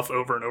same stuff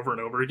over and over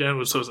and over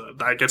again. So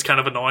that gets kind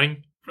of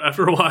annoying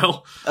after a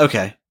while.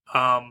 Okay.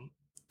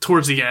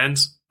 Towards the end,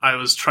 I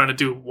was trying to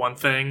do one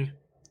thing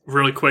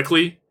really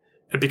quickly,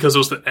 and because it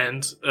was the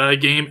end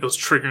game, it was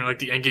triggering like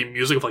the end game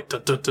music of like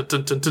dun, dun, dun,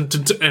 dun, dun, dun,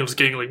 dun, dun, and it was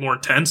getting like more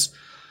intense.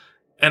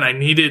 And I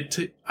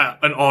needed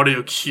an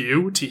audio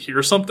cue to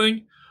hear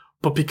something,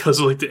 but because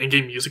of like the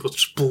in-game music was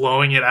just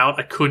blowing it out,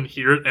 I couldn't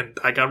hear it, and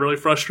that got really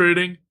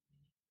frustrating.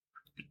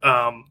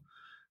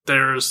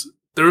 There's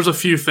a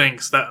few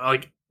things that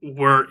like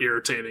were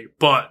irritating,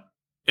 but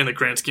in the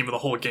grand scheme of the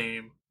whole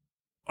game,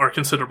 are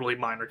considerabably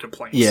minor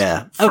complaints.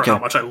 Yeah, for how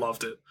much I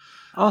loved it.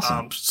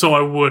 Awesome. So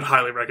I would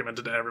highly recommend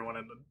it to everyone,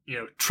 and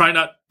try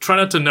not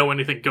to know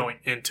anything going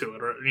into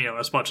it, or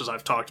as much as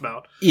I've talked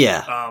about.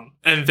 Yeah.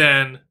 And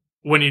then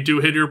when you do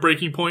hit your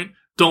breaking point,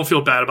 don't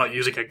feel bad about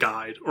using a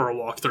guide or a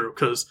walkthrough,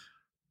 because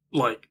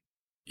like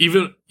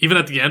even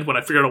at the end when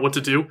I figured out what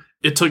to do,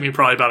 it took me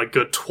probably about a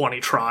good 20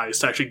 tries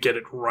to actually get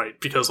it right,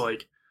 because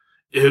like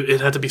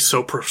it had to be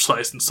so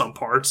precise in some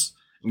parts.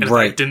 And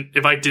right.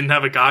 if I didn't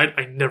have a guide,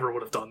 I never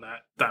would have done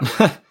that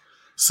way.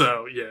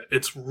 So yeah,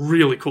 it's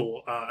really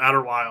cool.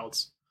 Outer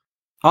Wilds.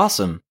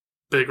 Awesome.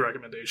 Big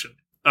recommendation.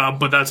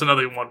 But that's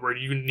another one where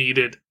you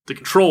needed the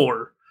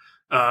controller,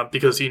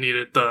 because you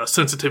needed the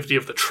sensitivity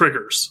of the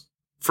triggers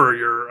for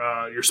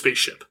your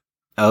spaceship.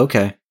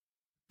 Okay.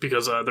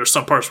 Because there's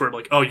some parts where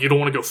like, oh, you don't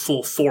want to go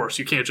full force.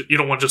 You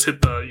don't want to just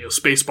hit the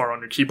space bar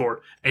on your keyboard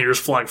and you're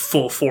just flying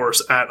full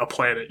force at a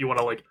planet. You want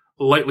to like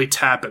lightly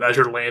tap it as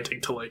you're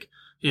landing to like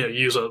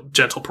use a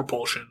gentle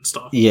propulsion and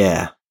stuff.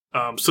 Yeah.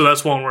 So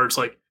that's one where it's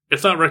like,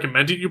 it's not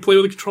recommended you play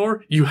with a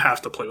controller. You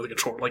have to play with a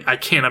controller. Like, I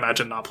can't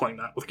imagine not playing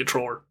that with a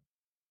controller.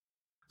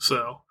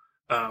 So,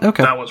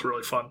 okay. That was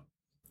really fun.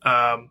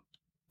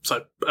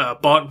 So I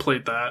bought and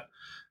played that.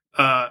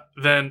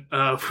 Then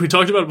we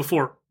talked about it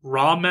before.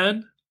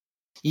 Ramen.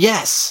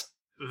 Yes.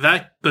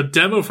 The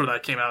demo for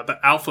that came out. The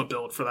alpha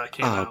build for that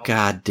came out. Oh,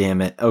 god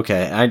damn it.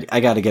 Okay, I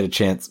got to get a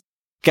chance.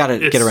 Got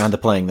to get around to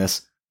playing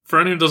this. For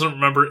anyone who doesn't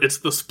remember, it's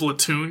the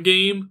Splatoon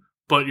game,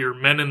 but you're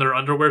men in their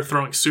underwear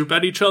throwing soup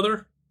at each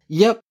other.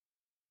 Yep.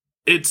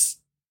 That's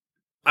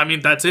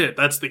it.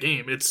 That's the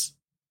game.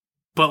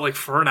 But like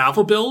for an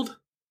alpha build,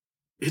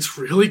 it's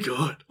really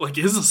good. Like,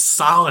 it's a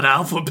solid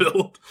alpha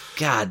build.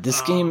 God,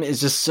 this game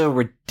is just so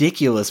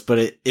ridiculous, but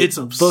it looks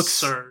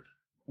absurd.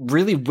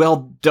 Really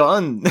well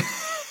done.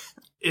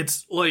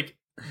 It's like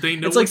they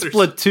know. It's like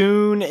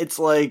Splatoon. It's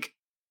like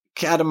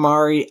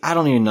Katamari. I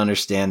don't even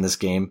understand this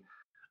game.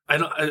 I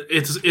don't.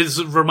 It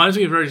reminds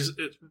me of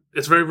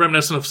it's very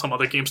reminiscent of some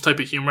other games type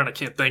of humor, and I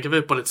can't think of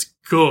it, but it's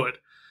good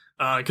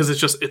because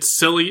it's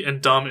silly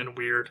and dumb and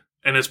weird,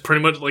 and it's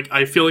pretty much like,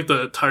 I feel like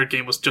the entire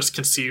game was just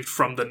conceived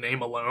from the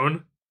name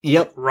alone.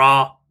 Yep.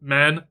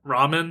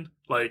 Ramen,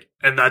 like,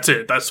 and that's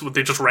it. That's what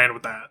they just ran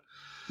with that.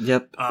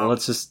 Yep. Well,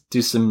 let's just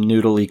do some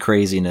noodly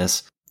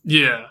craziness.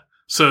 Yeah.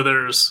 So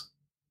there's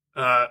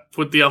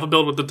with the alpha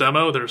build with the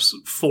demo, there's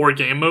 4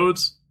 game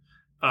modes.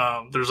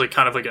 There's like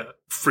kind of like a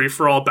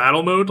free-for-all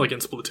battle mode, like in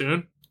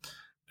Splatoon.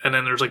 And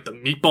then there's like the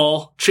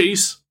meatball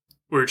chase,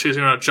 where you're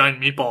chasing around a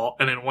giant meatball,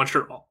 and then once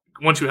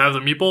you have the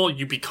meatball,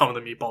 you become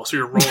the meatball. So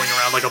you're rolling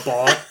around like a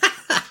ball.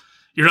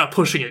 You're not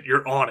pushing it,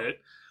 you're on it.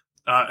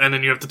 And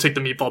then you have to take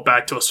the meatball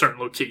back to a certain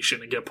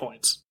location and get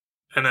points.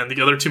 And then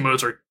the other 2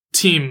 modes are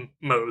team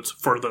modes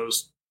for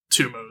those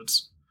 2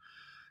 modes.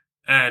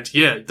 And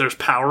yeah, there's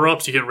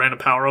power-ups. You get random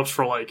power-ups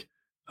for like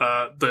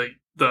the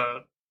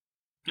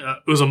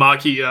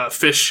Uzumaki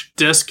fish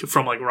disc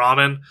from like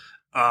ramen.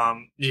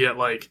 You get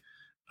like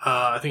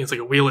I think it's like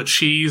a wheel of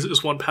cheese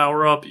is one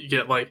power-up. You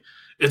get like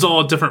it's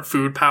all different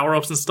food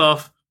power-ups and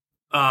stuff.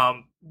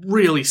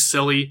 Really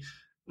silly.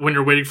 When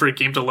you're waiting for a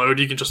game to load,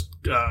 you can just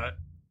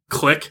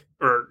click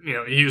or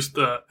use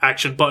the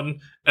action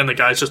button, and the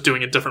guy's just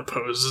doing it different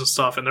poses and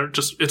stuff. And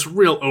it's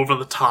real over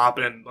the top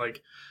and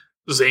like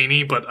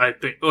zany, but I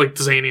think like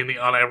zany and the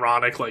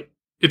unironic, like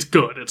it's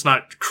good. It's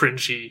not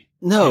cringy.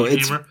 No,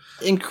 it's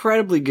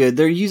incredibly good.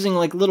 They're using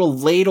like little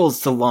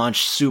ladles to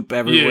launch soup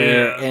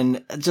everywhere,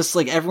 and just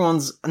like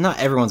not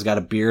everyone's got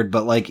a beard,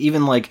 but like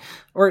even like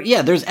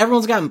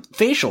everyone's got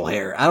facial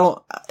hair.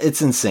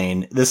 It's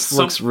insane. This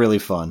looks really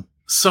fun.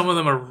 Some of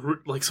them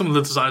are like some of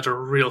the designs are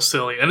real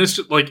silly, and it's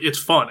just like it's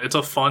fun. It's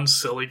a fun,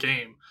 silly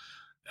game,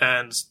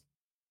 and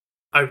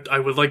I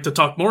would like to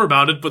talk more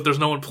about it, but there's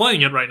no one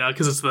playing it right now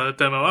because it's the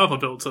demo alpha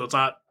build, so it's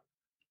not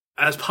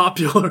as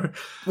popular.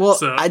 Well,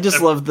 so, I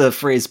just love the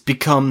phrase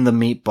 "become the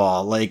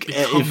meatball." Like,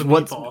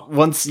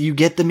 once you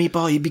get the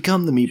meatball, you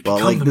become the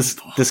meatball. Like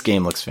this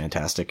game looks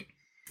fantastic.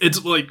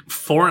 It's like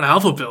for an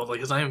alpha build,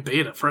 like it's not even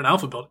beta for an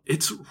alpha build.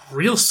 It's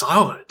real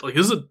solid. Like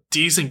this is a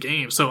decent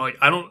game. So like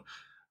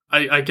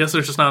I guess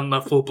there's just not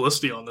enough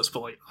publicity on this,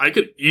 but like I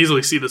could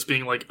easily see this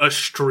being like a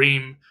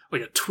stream,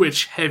 like a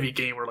Twitch heavy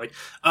game where like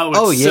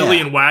it's silly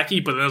and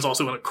wacky, but then it's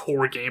also in a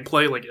core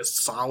gameplay, like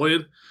it's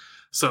solid.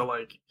 So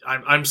like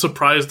I'm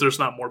surprised there's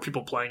not more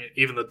people playing it,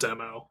 even the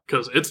demo,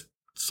 because it's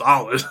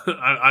solid.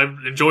 I've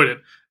enjoyed it,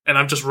 and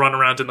I've just run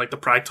around in like the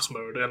practice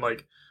mode and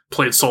like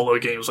played solo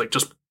games, like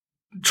just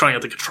trying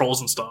out the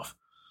controls and stuff.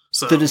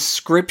 So the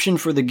description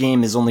for the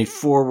game is only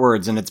 4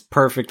 words, and it's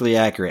perfectly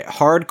accurate.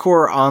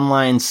 Hardcore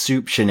online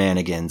soup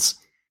shenanigans.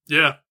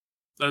 Yeah.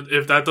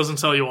 If that doesn't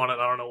sell you on it,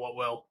 I don't know what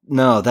will.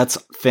 No, that's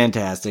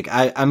fantastic.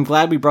 I'm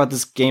glad we brought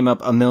this game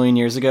up a million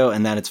years ago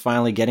and that it's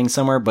finally getting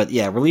somewhere. But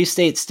yeah, release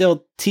date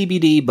still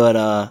TBD, but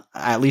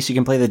at least you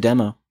can play the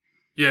demo.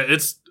 Yeah,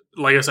 it's,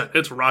 like I said,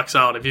 it's rock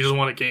solid. If you just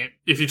want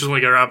to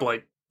grab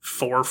like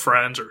 4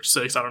 friends or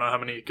 6, I don't know how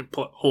many you can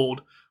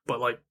hold,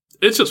 but like,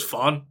 it's just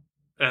fun.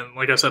 And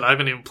like I said, I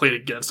haven't even played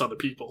against other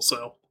people,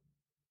 so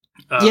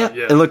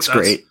it looks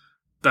great.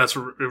 That's a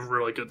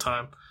really good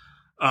time.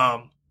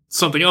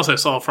 Something else I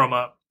saw from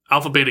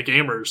Alpha Beta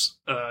Gamers,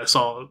 I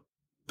saw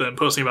them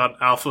posting about an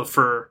alpha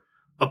for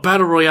a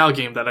Battle Royale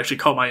game that actually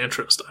caught my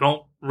interest. I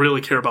don't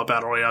really care about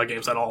Battle Royale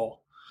games at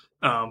all,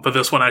 but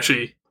this one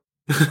actually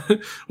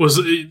was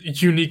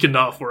unique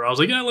enough where I was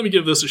like, yeah, let me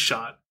give this a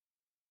shot.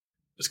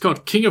 It's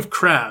called King of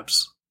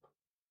Crabs.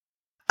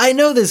 I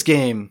know this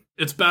game.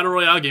 It's a Battle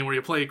Royale game where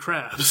you play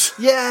crabs.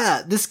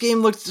 Yeah, this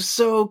game looked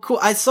so cool.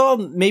 I saw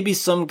maybe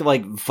some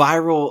like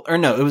viral, or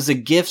no, it was a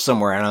GIF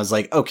somewhere, and I was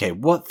like, okay,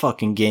 what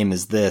fucking game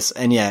is this?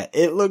 And yeah,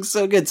 it looks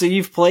so good. So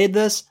you've played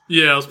this?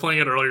 Yeah, I was playing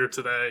it earlier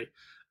today.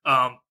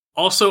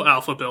 Also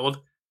alpha build.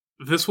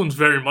 This one's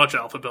very much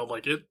alpha build.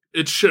 Like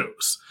it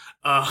shows.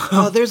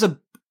 I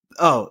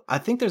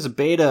think there's a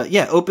beta.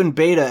 Yeah, open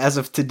beta as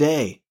of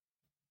today.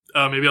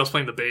 Maybe I was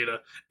playing the beta.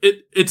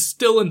 It's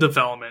still in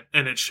development,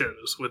 and it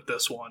shows with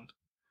this one.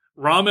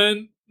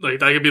 Ramen, like,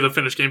 that could be the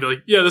finished game, be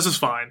like, yeah, this is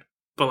fine.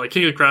 But, like,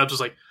 King of Crabs is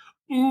like,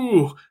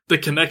 ooh, the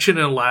connection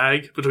and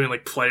lag between,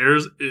 like,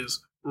 players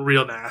is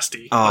real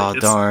nasty. Oh,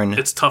 darn.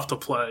 It's tough to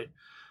play.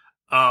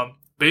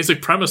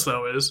 Basic premise,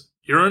 though, is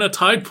you're in a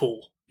tide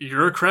pool.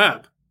 You're a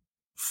crab.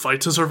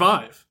 Fight to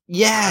survive.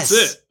 Yes!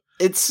 That's it.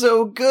 It's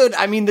so good.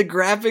 I mean, the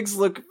graphics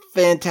look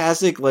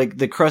fantastic. Like,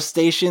 the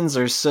crustaceans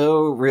are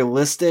so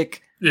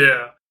realistic.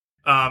 Yeah.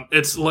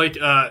 It's like,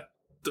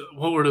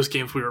 what were those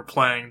games we were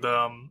playing?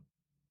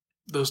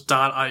 Those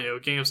 .io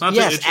games.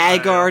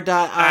 Agar.io,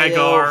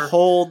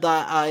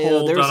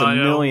 Hole.io. There's a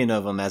million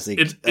of them.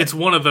 It's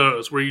one of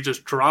those where you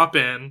just drop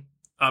in.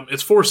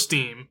 It's for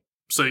Steam,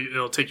 so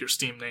it'll take your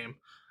Steam name.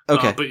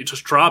 Okay. But you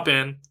just drop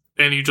in,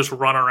 and you just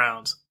run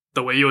around.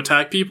 The way you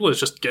attack people is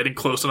just getting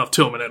close enough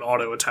to them, and it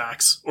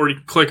auto-attacks. Or you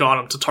click on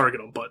them to target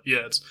them, but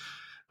yeah, it's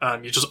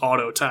you just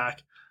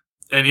auto-attack.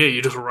 And yeah,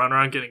 you just run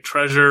around getting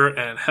treasure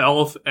and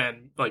health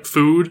and like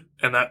food,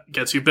 and that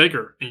gets you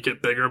bigger. And you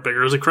get bigger and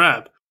bigger as a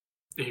crab.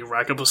 And you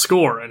rack up a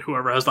score, and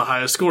whoever has the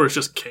highest score is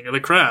just king of the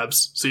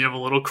crabs. So you have a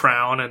little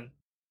crown, and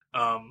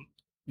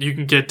you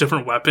can get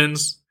different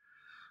weapons.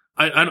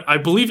 I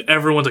believe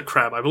everyone's a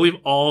crab. I believe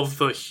all of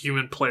the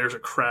human players are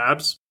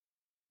crabs.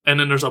 And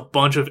then there's a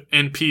bunch of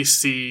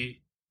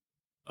NPC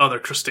other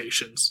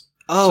crustaceans.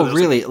 Oh, so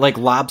really? Like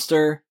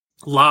lobster?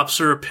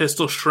 Lobster,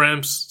 pistol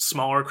shrimps,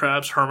 smaller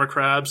crabs, hermit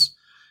crabs.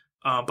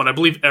 But I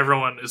believe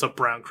everyone is a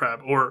brown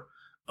crab. Or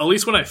at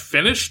least when I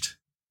finished,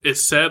 it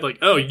said like,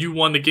 oh, you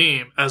won the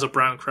game as a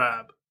brown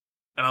crab.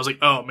 And I was like,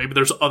 oh, maybe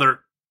there's other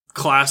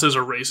classes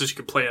or races you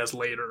can play as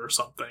later or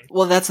something.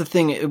 Well, that's the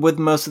thing with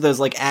most of those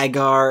like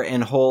Agar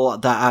and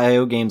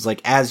Hole.io games, like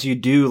as you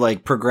do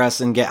like progress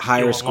and get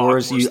higher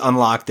scores, you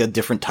unlock the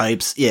different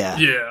types. Yeah.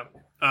 Yeah.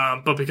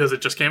 But because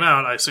it just came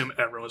out, I assume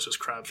everyone's just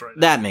crabs right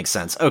now. That makes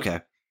sense.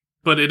 Okay.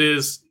 But it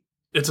is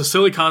it's a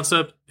silly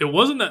concept. It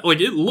wasn't that,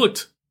 like, it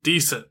looked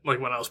decent, like,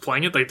 when I was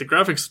playing it. Like, the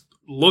graphics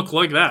look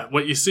like that,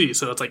 what you see.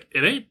 So it's like,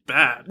 it ain't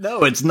bad.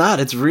 No, it's not.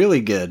 It's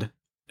really good.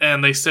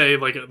 And they say,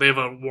 like, they have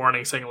a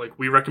warning saying, like,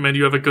 we recommend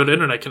you have a good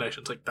internet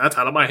connection. It's like, that's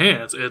out of my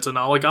hands. It's an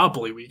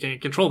oligopoly. We can't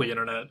control the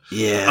internet.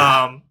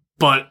 Yeah.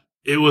 But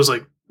it was,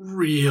 like,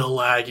 real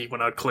laggy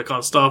when I'd click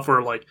on stuff,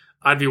 where, like,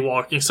 I'd be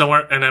walking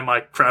somewhere and then my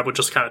crab would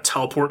just kind of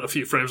teleport a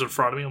few frames in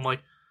front of me. I'm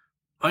like,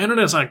 my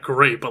internet's not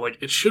great, but, like,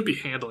 it should be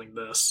handling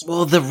this.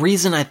 Well, the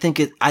reason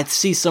I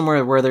see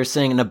somewhere where they're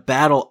saying in a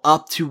battle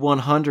up to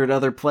 100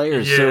 other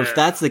players. Yeah. So if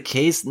that's the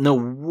case, no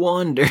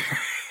wonder.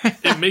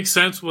 It makes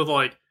sense with,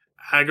 like,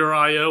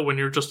 Agar.io when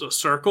you're just a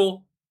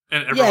circle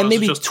and everyone else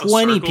maybe is just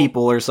 20 a circle.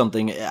 people or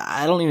something.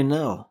 I don't even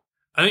know.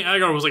 I think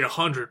Agar was like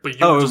 100, but it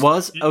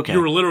was? Okay.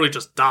 You were literally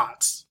just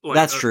dots. Like,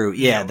 that's true.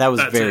 Yeah, that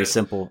was very it.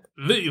 simple.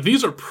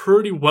 These are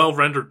pretty well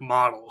rendered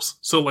models,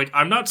 so, like,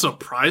 I'm not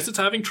surprised it's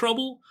having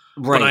trouble.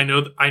 Right.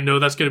 But I know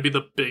that's going to be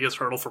the biggest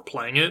hurdle for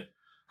playing it.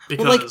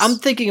 Because Well, like, I'm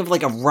thinking of,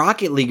 like, a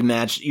Rocket League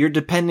match. You're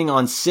depending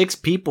on 6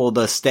 people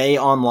to stay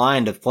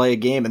online to play a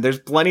game, and there's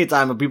plenty of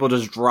time when people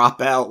just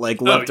drop out,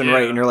 like, left and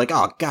right, and you're like,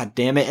 oh, god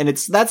damn it, and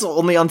that's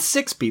only on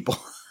 6 people.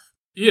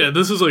 Yeah,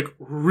 this is, like,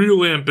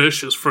 really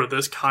ambitious for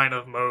this kind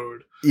of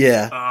mode.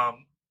 Yeah.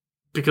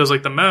 Because,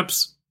 like, the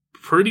map's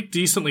pretty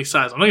decently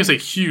sized. I'm not going to say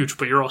huge,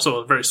 but you're also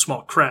a very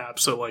small crab,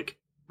 so, like,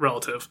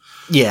 relative.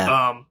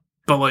 Yeah.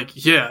 But,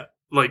 like, yeah,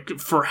 like,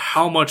 for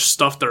how much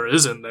stuff there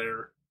is in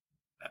there,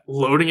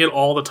 loading it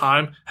all the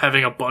time,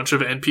 having a bunch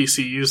of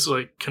NPCs,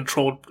 like,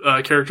 controlled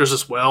characters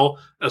as well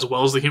as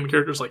the human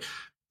characters, like,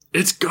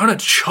 it's gonna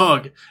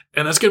chug,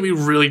 and that's gonna be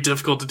really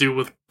difficult to do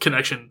with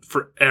connection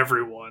for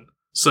everyone.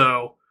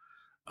 So,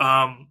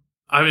 I'm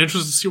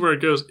interested to see where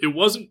it goes. It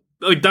wasn't,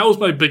 like, that was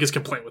my biggest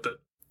complaint with it.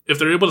 If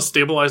they're able to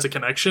stabilize the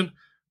connection,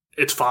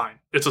 it's fine.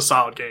 It's a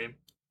solid game.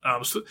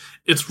 So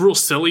it's real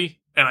silly,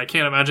 and I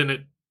can't imagine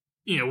it,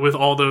 with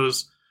all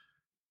those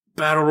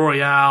Battle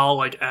Royale,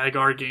 like,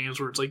 Agar games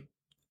where it's like,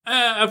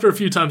 after a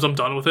few times I'm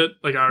done with it.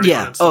 Like, I already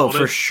uninstalled it.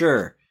 For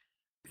sure.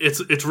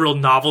 It's real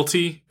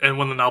novelty, and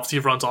when the novelty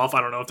runs off,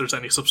 I don't know if there's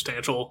any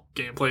substantial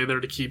gameplay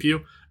there to keep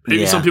you.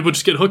 Maybe some people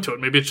just get hooked to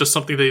it. Maybe it's just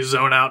something they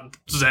zone out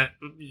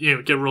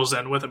and get real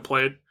zen with and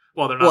play it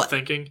while they're not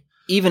thinking.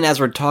 Even as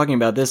we're talking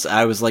about this,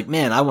 I was like,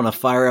 man, I want to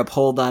fire up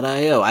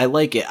Hole.io. I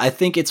like it. I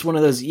think it's one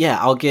of those,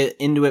 I'll get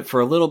into it for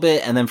a little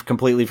bit and then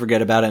completely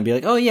forget about it and be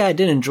like, oh yeah, I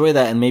did enjoy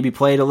that, and maybe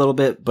play it a little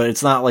bit, but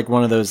it's not like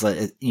one of those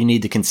that you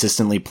need to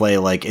consistently play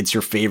like it's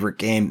your favorite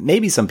game.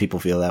 Maybe some people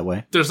feel that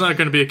way. There's not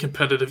going to be a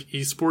competitive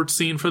esports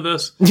scene for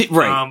this.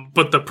 Right.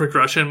 But the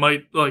progression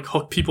might, like,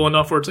 hook people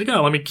enough where it's like,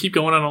 oh, let me keep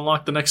going and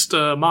unlock the next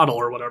model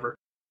or whatever.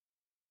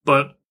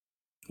 But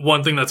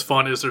one thing that's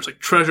fun is there's, like,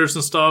 treasures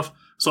and stuff.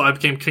 So I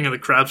became king of the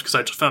crabs because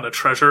I just found a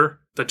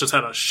treasure that just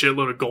had a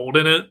shitload of gold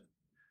in it.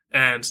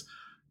 And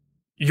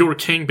you're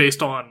king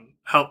based on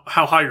how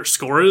high your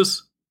score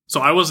is. So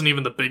I wasn't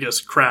even the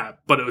biggest crab,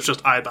 but it was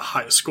just I had the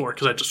highest score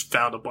because I just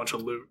found a bunch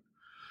of loot.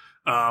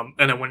 And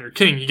then when you're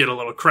king, you get a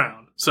little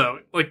crown. So,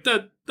 like,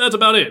 that's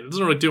about it. It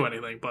doesn't really do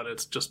anything, but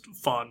it's just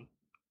fun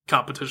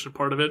competition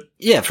part of it.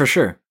 Yeah, for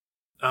sure.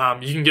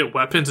 You can get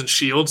weapons and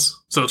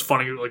shields. So it's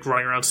funny, like,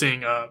 running around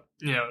seeing,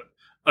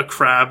 a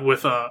crab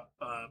with a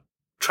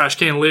trash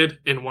can lid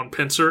in one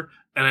pincer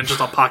and then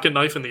just a pocket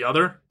knife in the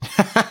other.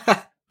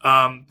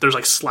 There's,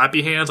 like,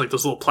 slappy hands, like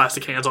those little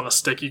plastic hands on a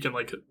stick you can,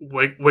 like,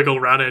 wiggle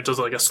around and it does,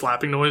 like, a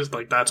slapping noise.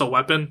 Like, that's a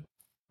weapon.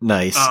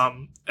 Nice.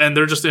 And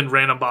they're just in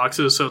random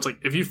boxes, so it's like,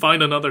 if you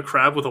find another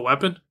crab with a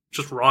weapon,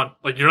 just run.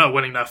 Like, you're not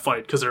winning that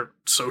fight because they're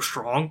so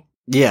strong.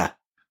 Yeah.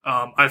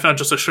 I found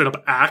just a straight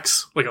up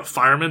axe, like a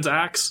fireman's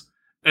axe,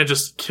 and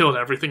just killed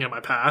everything in my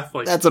path.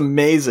 Like, that's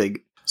amazing.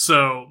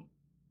 So,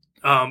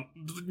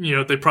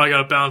 they probably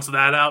got to balance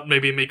that out,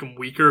 maybe make them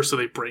weaker so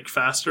they break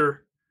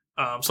faster.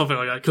 Something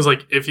like that. Because,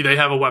 like, if they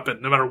have a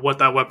weapon, no matter what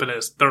that weapon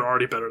is, they're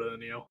already better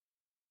than you.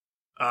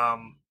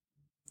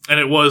 And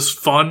it was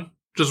fun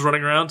just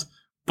running around,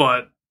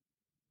 but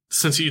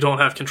since you don't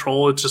have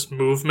control, it's just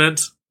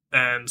movement.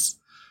 And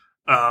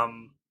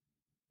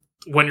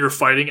when you're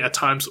fighting, at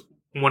times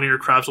one of your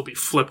crabs will be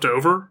flipped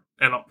over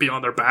and be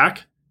on their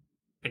back.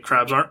 And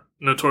crabs aren't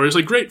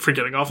notoriously great for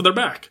getting off of their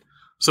back.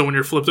 So when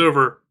you're flipped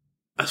over,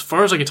 as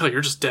far as I can tell,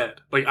 you're just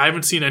dead. Like, I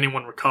haven't seen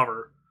anyone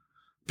recover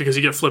because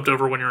you get flipped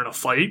over when you're in a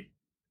fight.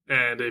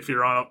 And if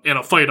you're in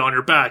a fight on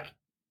your back,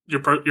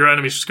 your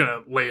enemy's just going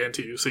to lay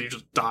into you. So you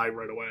just die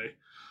right away.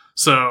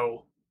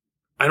 So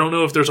I don't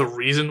know if there's a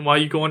reason why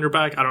you go on your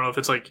back. I don't know if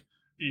it's like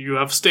you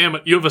have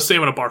a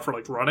stamina bar for,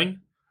 like,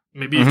 running.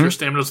 Maybe if your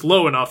stamina's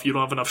low enough, you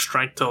don't have enough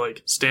strength to,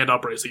 like, stand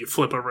upright, so you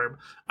flip over him.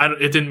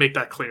 It didn't make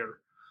that clear.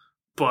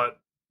 But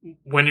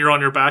when you're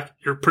on your back,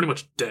 you're pretty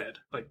much dead.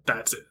 Like,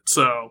 that's it.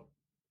 So,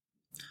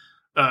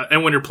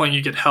 and when you're playing,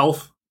 you get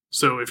health.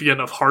 So if you get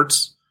enough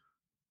hearts,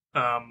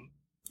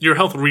 your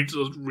health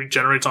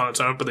regenerates on its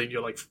own, but then you,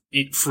 like,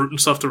 eat fruit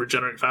and stuff to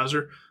regenerate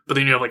faster. But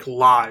then you have, like,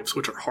 lives,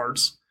 which are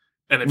hearts.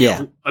 And if you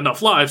have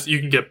enough lives, you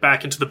can get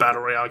back into the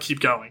battle royale and keep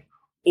going.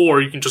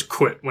 Or you can just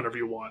quit whenever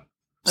you want.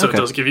 So Okay.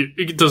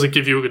 it doesn't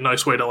give you a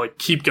nice way to like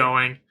keep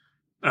going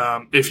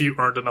if you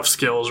earned enough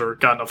skills or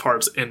got enough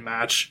hearts in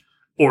match,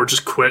 or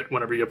just quit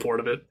whenever you get bored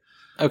of it.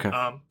 Okay.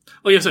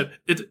 Like I said,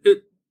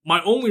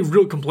 my only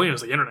real complaint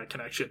is the internet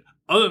connection.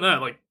 Other than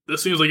that, like,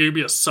 this seems like it'd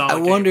be a solid I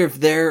game. wonder if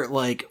they're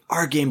like,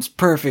 our game's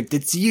perfect.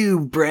 It's you,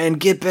 Brand.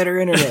 Get better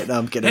internet. No,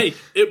 I'm kidding. Hey,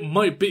 it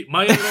might be.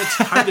 My internet's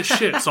kind of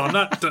shit, so I'm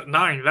not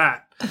denying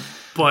that.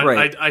 But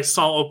Right. I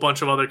saw a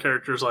bunch of other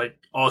characters like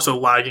also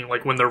lagging,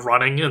 like when they're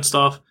running and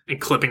stuff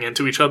and clipping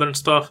into each other and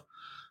stuff.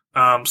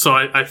 So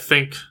I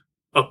think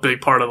a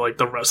big part of like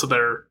the rest of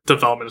their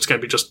development is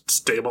going to be just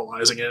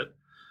stabilizing it.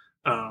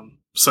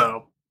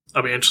 So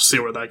I'll be interested to see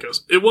where that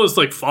goes. It was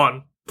like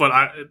fun, but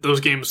those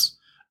games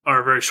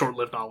are a very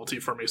short-lived novelty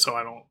for me, so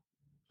I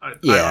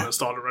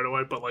uninstalled it right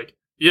away. But like,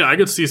 yeah, I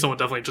could see someone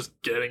definitely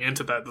just getting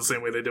into that the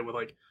same way they did with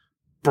like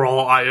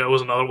Brawl IO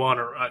was another one,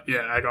 or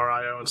Agar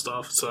IO and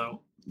stuff.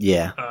 So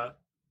Yeah.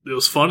 it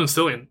was fun and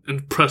still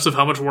impressive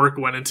how much work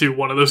went into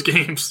one of those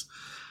games.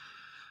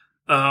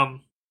 And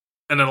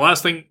then the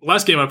last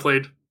game I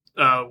played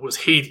was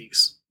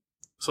Hades.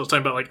 So I was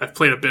talking about like I've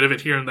played a bit of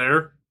it here and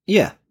there.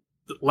 Yeah.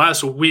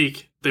 Last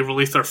week they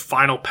released their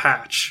final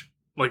patch,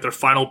 like their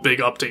final big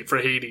update for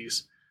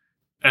Hades.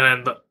 And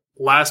then the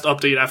last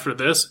update after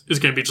this is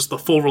going to be just the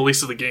full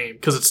release of the game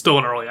because it's still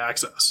in early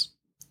access.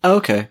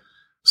 Okay.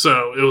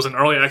 So it was in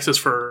early access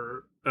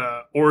for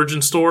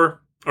Origin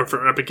Store or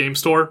for Epic Game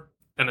Store,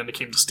 and then it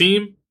came to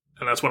Steam,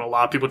 and that's when a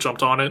lot of people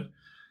jumped on it.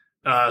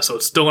 So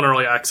it's still in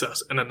early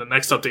access, and then the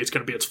next update is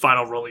going to be its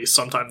final release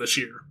sometime this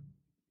year.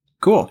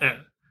 Cool. And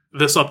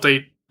this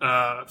update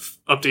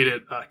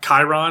updated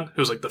Chiron,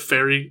 who's like the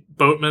ferry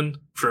boatman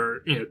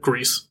for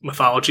Greece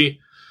mythology,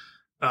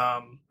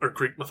 or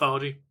Greek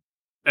mythology.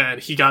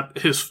 And he got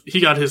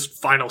his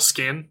final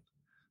skin.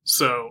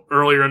 So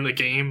earlier in the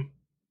game,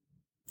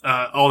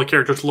 all the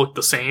characters looked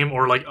the same,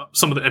 or like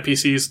some of the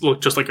NPCs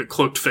look just like a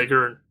cloaked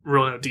figure and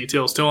really no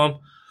details to them.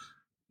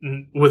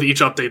 And with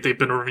each update, they've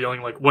been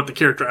revealing like what the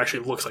character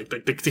actually looks like,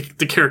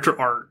 the character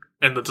art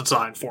and the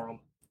design for him.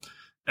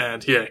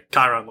 And yeah,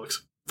 Chiron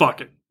looks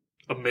fucking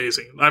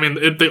amazing. I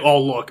mean, they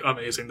all look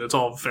amazing. It's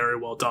all very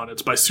well done.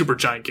 It's by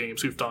Supergiant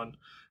Games, who've done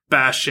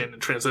Bastion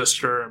and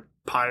Transistor and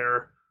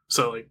Pyre.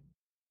 So like,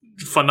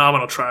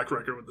 phenomenal track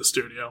record with the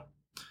studio.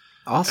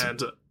 Awesome.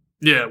 And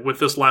yeah, with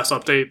this last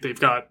update, they've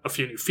got a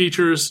few new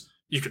features.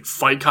 You can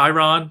fight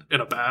Chiron in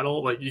a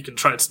battle. Like, you can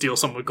try and steal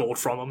some of the gold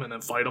from him and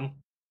then fight him.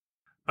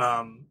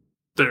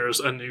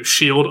 There's a new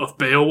shield of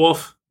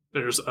Beowulf.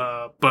 There's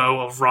a bow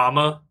of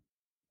Rama.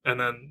 And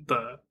then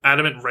the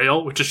adamant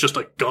rail, which is just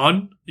a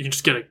gun. You can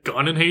just get a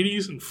gun in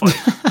Hades and fight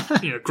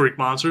Greek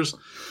monsters.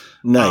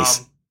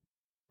 Nice.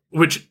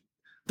 Which,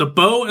 the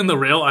bow and the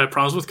rail I have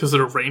problems with because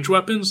they're range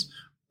weapons,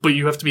 but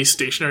you have to be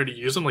stationary to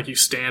use them. Like, you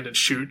stand and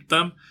shoot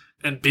them.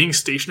 And being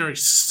stationary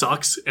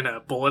sucks in a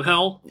bullet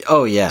hell.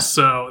 Oh, yeah.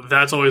 So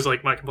that's always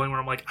like my complaint where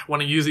I'm like, I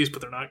want to use these,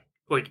 but they're not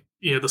like,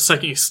 the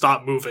second you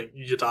stop moving,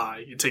 you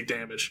die, you take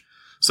damage.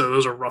 So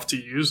those are rough to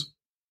use.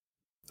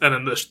 And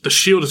then the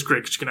shield is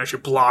great because you can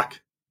actually block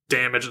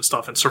damage and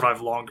stuff and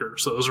survive longer.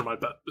 So those are my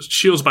best.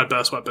 Shield's my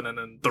best weapon, and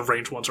then the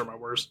range ones are my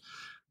worst.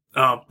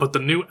 But the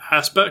new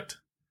aspect,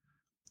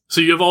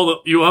 so you have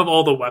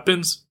all the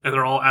weapons, and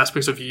they're all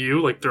aspects of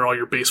you, like they're all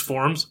your base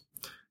forms,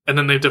 and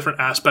then they have different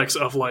aspects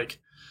of like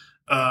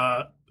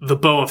the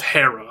bow of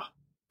Hera,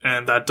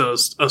 and that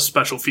does a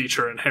special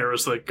feature. And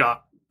Hera's the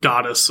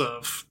goddess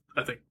of,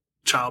 I think,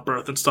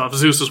 childbirth and stuff.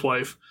 Zeus's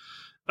wife.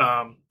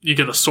 You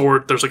get a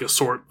sword. There's like a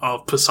sword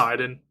of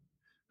Poseidon.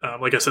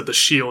 Like I said, the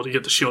shield. You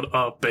get the shield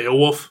of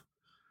Beowulf.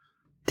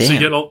 Damn. So you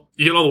get all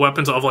the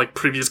weapons of like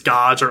previous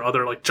gods or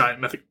other like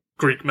giant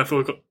Greek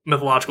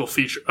mythological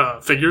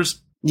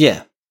figures.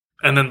 Yeah.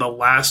 And then the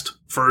last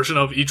version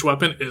of each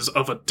weapon is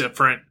of a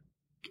different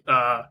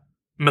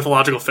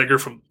mythological figure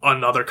from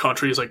another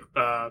country's like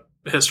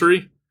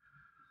history.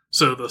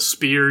 So the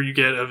spear you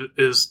get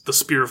is the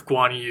spear of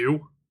Guan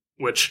Yu,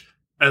 which,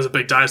 as a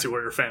big Dynasty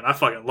Warrior fan, I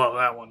fucking love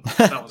that one.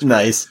 That one's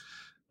Nice.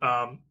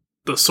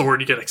 The sword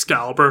you get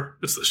Excalibur.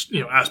 It's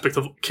the aspect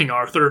of King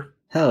Arthur.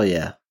 Hell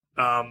yeah.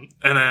 And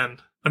then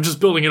I'm just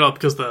building it up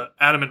because the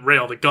adamant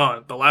rail, the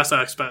gun, the last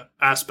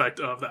aspect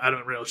of the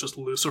adamant rail is just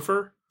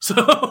Lucifer. So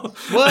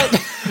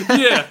What?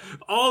 Yeah,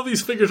 all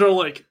these figures are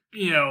like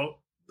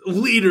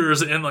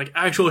leaders in like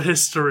actual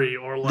history,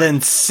 or like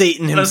Then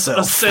Satan himself.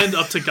 ascend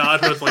up to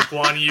godhood. Like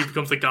Guan Yu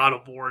becomes the god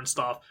of war and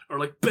stuff, or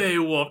like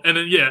Beowulf, and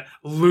then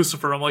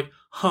Lucifer. I'm like,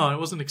 I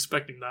wasn't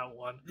expecting that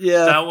one.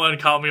 Yeah. That one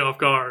caught me off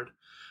guard.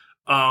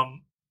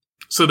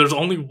 So there's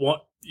only one.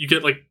 You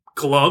get like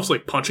gloves,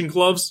 like punching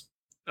gloves.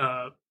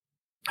 I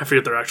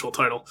forget their actual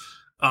title.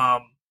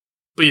 But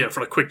yeah,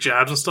 for like quick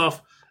jabs and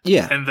stuff.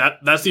 Yeah. And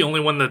that's the only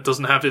one that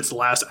doesn't have its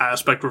last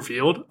aspect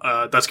revealed.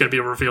 That's going to be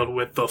revealed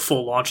with the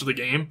full launch of the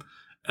game.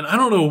 And I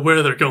don't know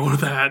where they're going with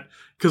that,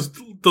 because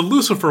the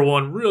Lucifer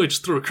one really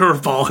just threw a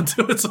curveball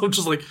into it. So I'm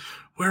just like,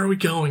 where are we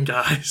going,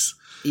 guys?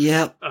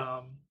 Yep.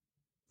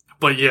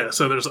 But yeah,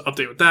 so there's an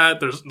update with that.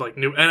 There's like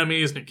new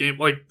enemies, new game.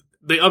 Like,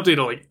 they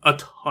updated like a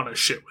ton of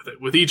shit with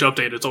it. With each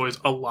update, it's always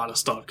a lot of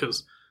stuff,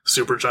 because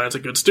Supergiant's a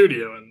good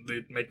studio and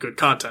they make good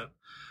content.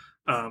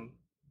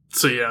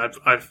 So yeah,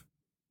 I've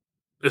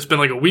it's been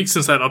like a week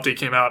since that update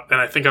came out, and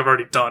I think I've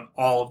already done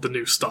all of the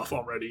new stuff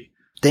already.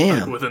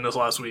 Damn. Within this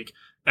last week,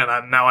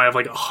 and now I have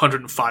like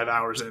 105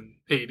 hours in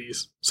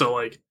Hades. So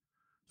like,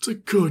 it's a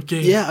good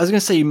game. Yeah, I was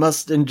gonna say you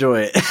must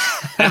enjoy it.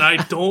 And I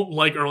don't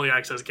like early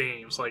access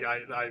games. Like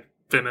I've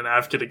been an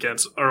advocate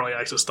against early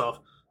access stuff.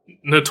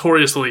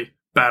 Notoriously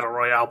battle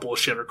royale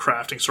bullshit or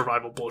crafting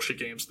survival bullshit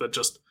games that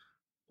just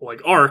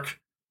like Ark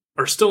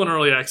are still in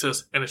early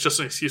access, and it's just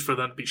an excuse for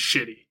them to be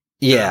shitty.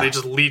 Yeah, and they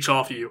just leech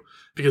off you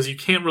because you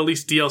can't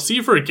release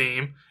DLC for a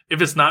game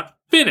if it's not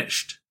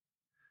finished.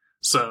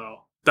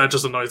 So that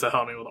just annoys the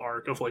hell out of me with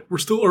Ark of like, we're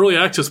still early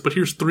access, but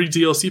here's 3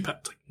 DLC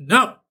packs. Like,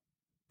 no.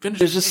 Finish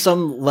There's just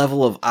some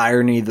level of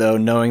irony though,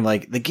 knowing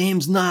like the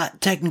game's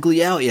not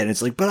technically out yet.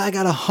 It's like, but I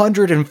got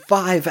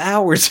 105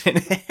 hours in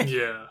it.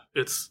 Yeah,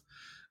 it's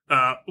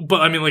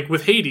but I mean, like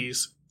with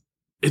Hades,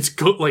 it's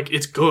good. Like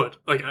it's good.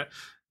 Like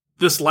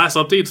this last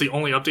update is the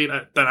only update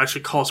that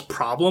actually caused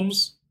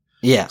problems.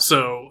 Yeah.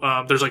 So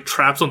there's like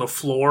traps on the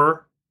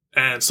floor,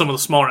 and some of the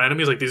smaller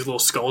enemies, like these little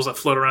skulls that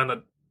float around,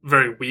 that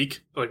very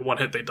weak. Like one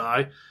hit they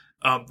die.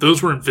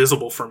 Those were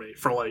invisible for me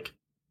for like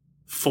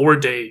 4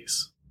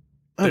 days.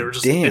 They were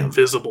just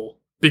invisible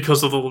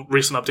because of the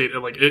recent update.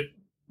 And like it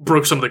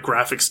broke some of the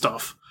graphic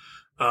stuff.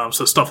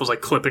 So stuff was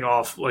like clipping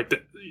off, like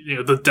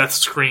the death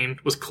screen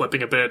was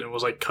clipping a bit and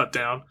was like cut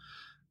down.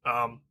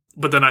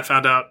 But then I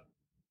found out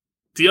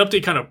the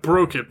update kind of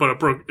broke it, but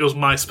it was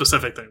my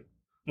specific thing.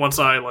 Once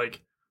I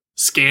like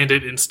scanned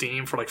it in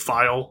Steam for like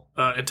file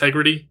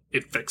integrity,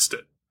 it fixed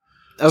it.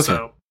 Okay.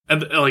 So,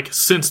 and like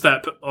since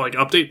that like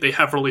update, they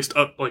have released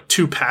like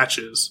 2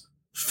 patches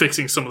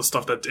fixing some of the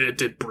stuff that it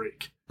did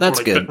break. That's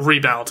like good.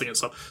 Rebalancing and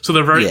stuff. So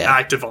they're very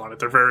active on it.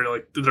 They're very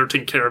like they're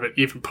taking care of it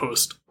even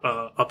post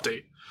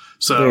update.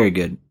 So very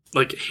good.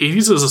 Like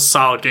Hades is a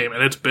solid game,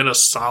 and it's been a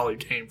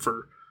solid game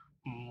for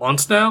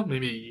months now,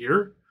 maybe a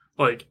year.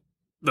 Like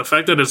the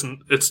fact that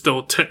it's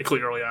still technically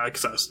early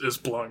access is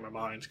blowing my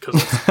mind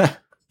because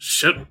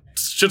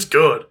shit's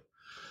good.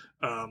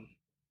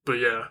 But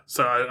yeah,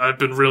 so I've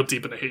been real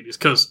deep into Hades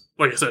because,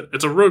 like I said,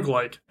 it's a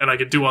roguelike, and I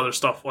can do other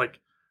stuff. Like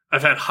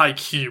I've had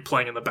Haikyuu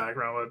playing in the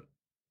background. I've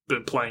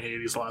been playing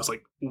Hades the last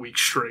like week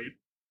straight.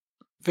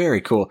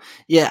 Very cool.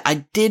 Yeah,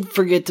 I did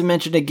forget to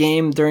mention a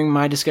game during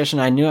my discussion.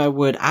 I knew I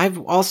would. I've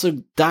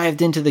also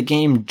dived into the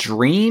game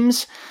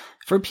Dreams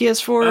for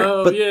PS4.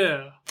 Oh, but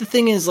yeah. the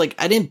thing is, like,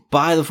 I didn't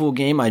buy the full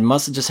game. I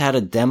must have just had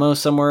a demo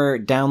somewhere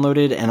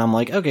downloaded, and I'm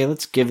like, okay,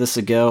 let's give this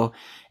a go.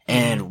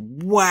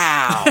 And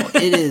wow,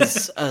 it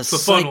is a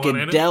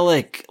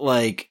psychedelic,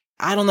 like,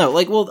 I don't know,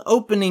 like, well, the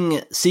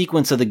opening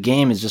sequence of the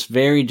game is just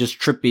very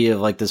trippy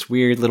of like this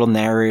weird little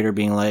narrator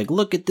being like,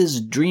 look at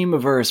this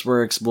dreamiverse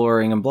we're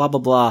exploring and blah, blah,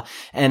 blah.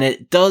 And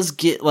it does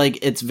get like,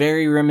 it's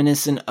very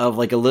reminiscent of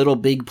like a Little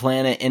Big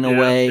Planet in a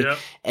way. Yeah.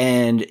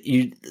 And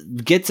you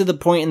get to the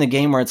point in the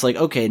game where it's like,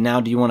 okay,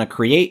 now do you want to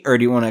create or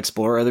do you want to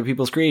explore other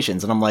people's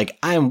creations? And I'm like,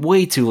 I'm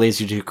way too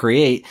lazy to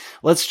create.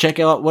 Let's check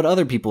out what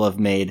other people have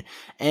made.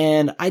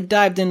 And I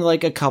dived into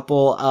like a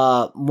couple.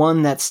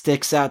 One that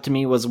sticks out to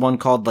me was one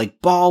called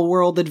like Ball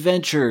World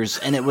Adventures,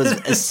 and it was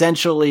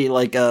essentially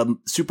like a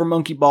Super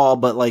Monkey Ball,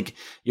 but like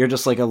you're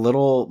just like a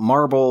little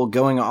marble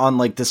going on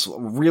like this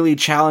really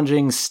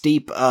challenging,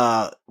 steep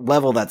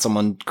level that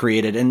someone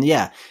created. And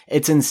yeah,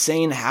 it's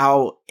insane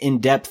how in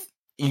depth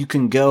you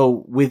can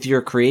go with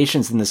your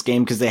creations in this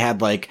game, because they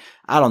had like,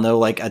 I don't know,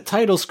 like a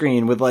title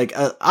screen with like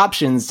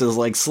options to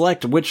like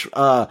select which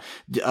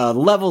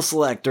level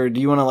select, or do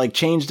you want to like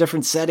change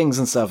different settings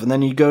and stuff, and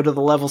then you go to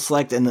the level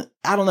select, and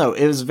I don't know,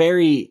 it was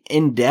very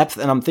in depth.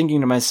 And I'm thinking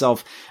to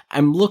myself,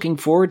 I'm looking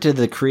forward to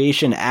the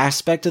creation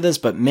aspect of this,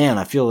 but man,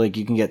 I feel like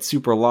you can get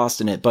super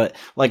lost in it. But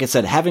like I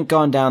said, haven't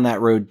gone down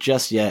that road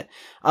just yet.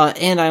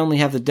 And I only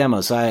have the demo,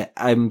 so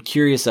I'm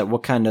curious at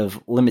what kind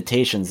of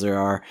limitations there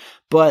are.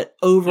 But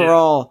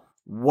overall,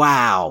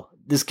 wow,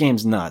 this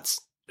game's nuts.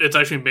 It's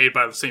actually made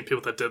by the same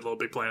people that did Little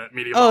Big Planet,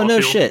 Media Oh, Molecule.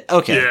 no shit.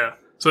 Okay. Yeah.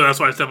 So that's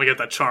why it's definitely got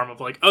that charm of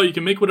like, oh, you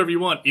can make whatever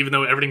you want, even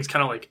though everything's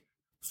kind of like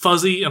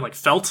fuzzy and like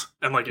felt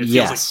and like it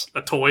feels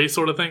like a toy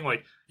sort of thing.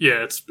 Like,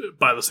 yeah, it's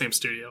by the same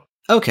studio.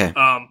 Okay.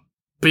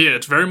 But yeah,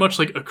 it's very much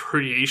like a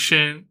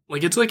creation.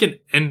 Like it's like an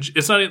engine.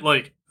 It's not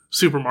like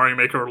Super Mario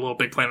Maker or Little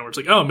Big Planet where it's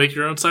like, oh, make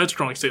your own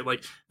side-scrolling state.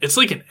 Like it's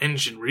like an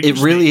engine. Where it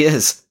really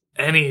is.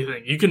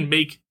 Anything. You can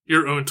make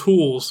your own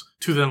tools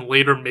to then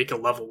later make a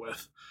level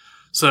with.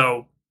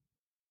 So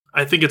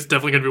I think it's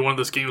definitely going to be one of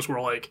those games where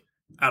like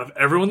out of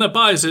everyone that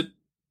buys it,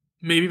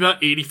 maybe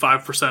about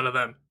 85% of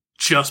them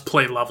just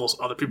play levels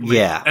other people make.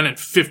 Yeah. And then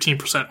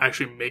 15%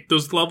 actually make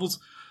those levels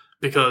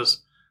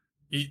because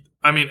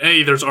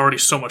there's already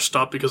so much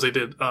stuff because they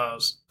did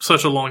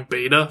such a long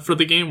beta for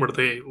the game where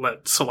they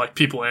let select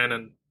people in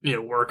and, you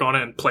know, work on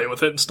it and play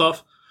with it and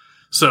stuff.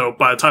 So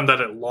by the time that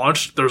it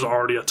launched, there's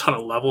already a ton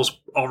of levels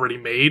already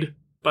made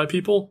by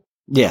people.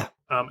 Yeah.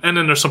 And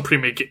then there's some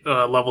pre-made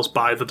levels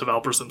by the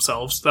developers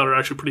themselves that are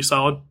actually pretty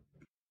solid.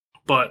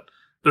 But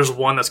there's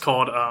one that's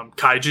called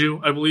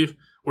Kaiju, I believe,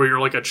 where you're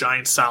like a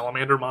giant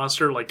salamander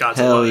monster, like Godzilla,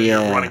 Hell and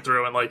yeah. you're running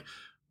through and like,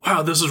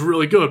 wow, this is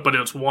really good. But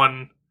it's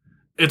one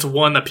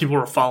that people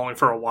were following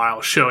for a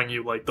while, showing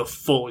you like the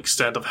full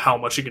extent of how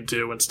much you can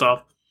do and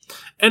stuff.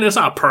 And it's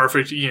not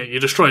perfect. You know, you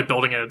destroy a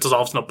building and it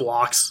dissolves into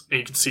blocks, and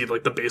you can see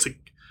like the basic,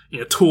 you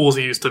know, tools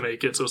he used to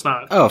make it. So it's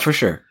not. Oh, for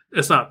sure.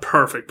 It's not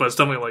perfect, but it's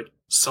definitely like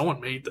someone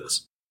made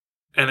this.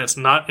 And it's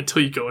not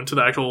until you go into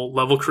the actual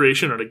level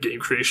creation or the game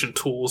creation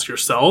tools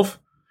yourself,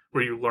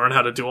 where you learn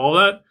how to do all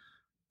that,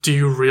 do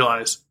you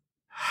realize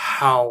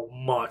how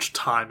much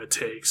time it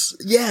takes.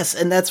 Yes,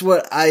 and that's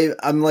what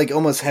I'm like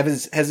almost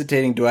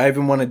hesitating. Do I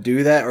even want to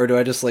do that, or do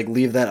I just like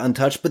leave that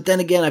untouched? But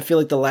then again, I feel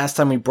like the last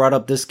time we brought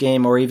up this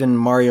game or even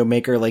Mario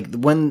Maker, like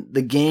when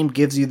the game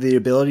gives you the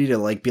ability to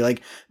like be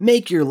like,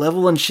 make your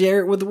level and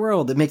share it with the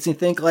world, it makes me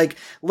think like,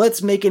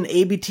 let's make an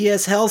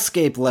ABTS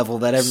Hellscape level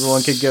that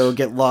everyone could go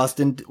get lost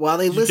in while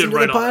they listen to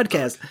the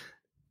podcast.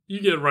 You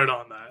get right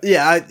on that.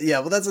 Yeah,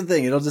 well that's the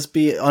thing. It'll just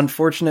be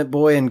Unfortunate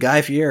Boy and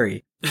Guy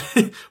Fieri.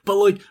 But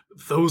like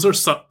those are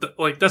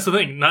like that's the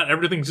thing. Not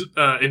everything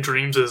in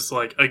Dreams is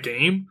like a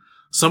game.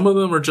 Some of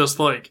them are just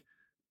like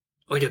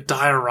a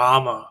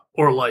diorama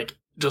or like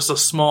just a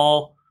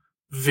small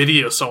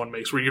video someone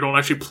makes where you don't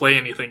actually play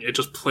anything. It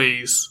just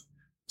plays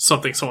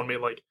something someone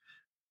made. Like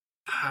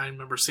I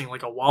remember seeing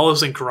like a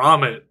Wallace and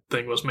Gromit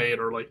thing was made,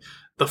 or like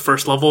the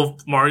first level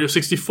of Mario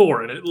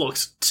 64, and it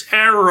looks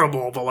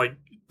terrible. But like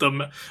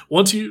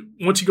once you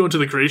go into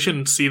the creation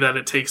and see that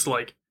it takes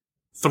like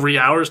 3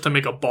 hours to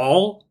make a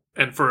ball,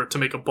 and for it to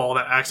make a ball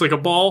that acts like a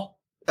ball.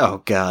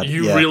 Oh God!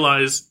 You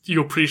realize, you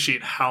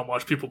appreciate how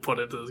much people put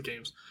into those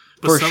games.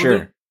 But for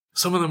sure.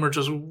 Some of them are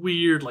just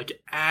weird, like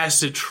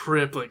acid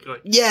trip, like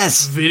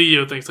yes,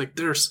 video things. Like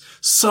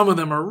some of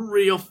them are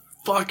real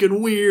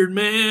fucking weird,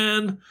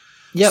 man.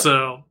 Yep.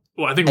 So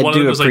I think I one of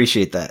them is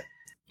appreciate that.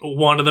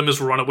 One of them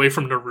is run away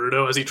from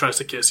Naruto as he tries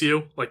to kiss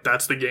you. Like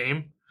that's the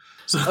game.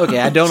 So, okay,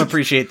 I don't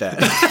appreciate that.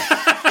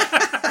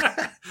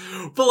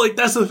 But like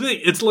that's the thing.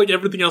 It's like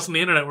everything else on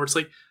the internet where it's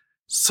like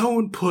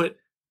someone put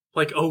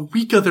like a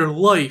week of their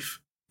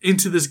life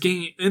into this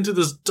game, into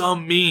this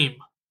dumb meme.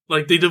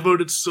 Like they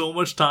devoted so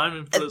much time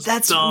into this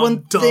That's dumb,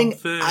 one thing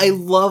I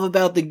love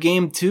about the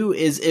game too,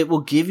 is it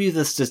will give you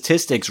the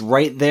statistics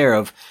right there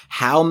of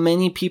how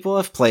many people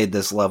have played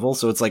this level.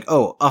 So it's like,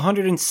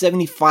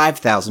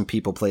 175,000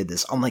 people played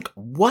this. I'm like,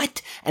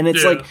 what? And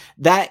it's like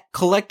that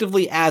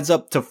collectively adds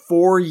up to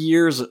 4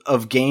 years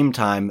of game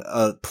time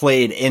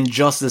played in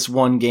just this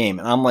one game.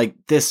 And I'm like,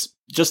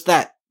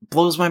 that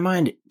blows my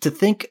mind to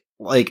think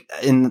like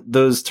in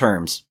those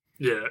terms.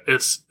 Yeah,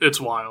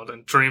 it's wild.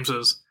 And Dreams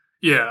is,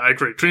 yeah, I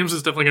agree. Dreams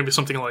is definitely going to be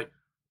something like,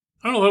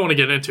 I don't know if I want to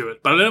get into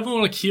it, but I definitely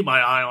want to keep my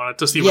eye on it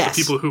to see what the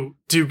people who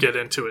do get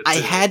into it do. I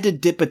had to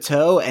dip a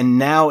toe, and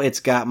now it's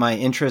got my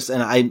interest,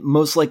 and I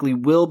most likely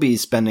will be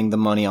spending the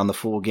money on the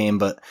full game,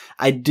 but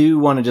I do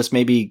want to just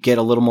maybe get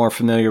a little more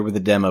familiar with the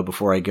demo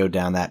before I go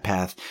down that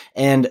path.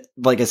 And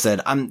like I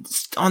said, I'm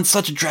on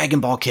such a Dragon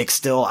Ball kick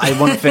still. I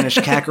want to finish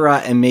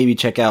Kakarot and maybe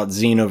check out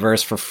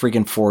Xenoverse for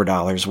freaking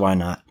 $4. Why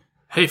not?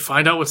 Hey,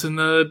 find out what's in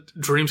the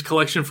Dreams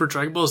collection for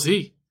Dragon Ball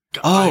Z.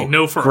 I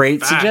know for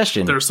great a fact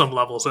suggestion. There's some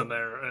levels in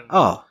there. And,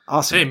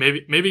 awesome. Hey,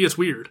 maybe it's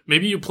weird.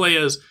 Maybe you play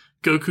as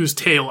Goku's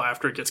tail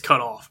after it gets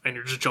cut off, and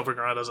you're just jumping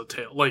around as a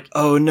tail. Like,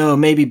 oh no,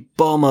 maybe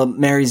Bulma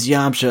marries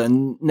Yamcha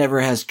and never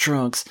has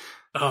Trunks.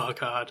 Oh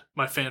God,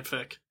 my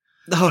fanfic.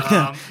 Oh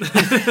no.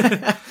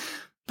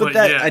 but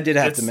that yeah, I did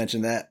have to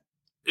mention that.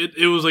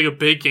 It was like a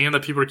big game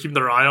that people were keeping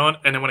their eye on,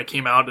 and then when it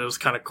came out, it was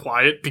kind of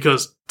quiet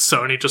because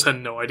Sony just had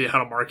no idea how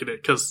to market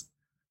it. Because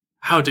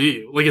how do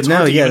you? Like, it's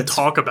hard to even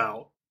talk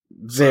about.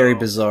 Very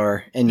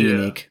bizarre and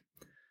unique.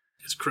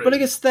 It's crazy. But I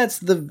guess that's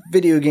the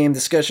video game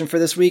discussion for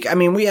this week. I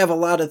mean, we have a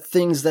lot of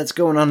things that's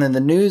going on in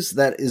the news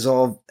that is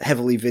all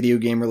heavily video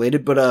game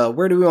related, but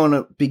where do we want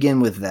to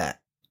begin with that?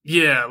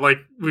 Yeah, like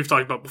we've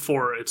talked about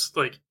before, it's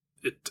like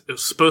it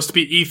was supposed to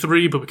be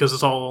E3, but because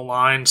it's all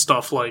online,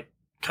 stuff like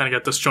kind of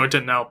got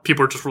disjointed. Now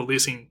people are just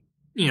releasing,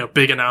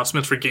 big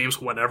announcements for games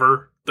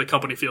whenever the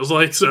company feels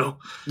like. So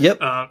yep.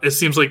 It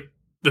seems like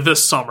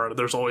this summer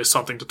there's always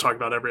something to talk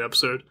about every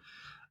episode.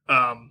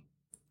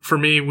 For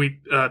me,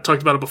 we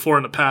talked about it before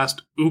in the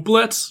past,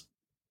 Ooblets,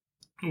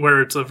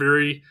 where it's a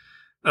very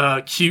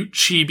cute,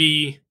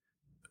 chibi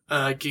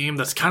game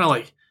that's kind of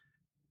like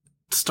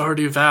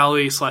Stardew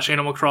Valley /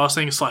 Animal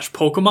Crossing /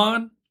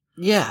 Pokemon.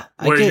 Yeah,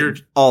 I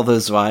get all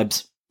those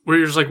vibes. Where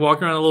you're just like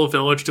walking around a little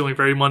village doing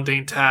very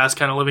mundane tasks,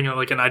 kind of living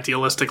like an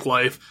idealistic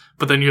life,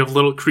 but then you have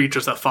little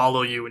creatures that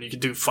follow you and you can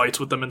do fights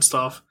with them and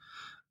stuff.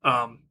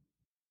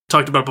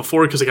 Talked about it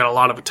before because it got a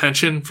lot of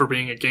attention for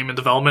being a game in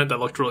development that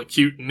looked really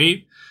cute and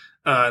neat.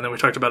 And then we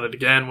talked about it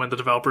again when the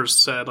developers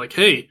said, like,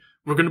 hey,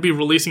 we're going to be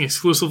releasing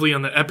exclusively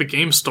on the Epic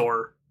Games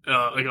Store,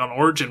 like on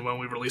Origin when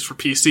we release for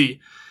PC.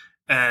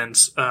 And,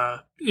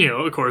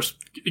 of course,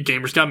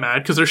 gamers got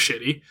mad because they're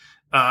shitty.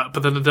 But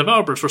then the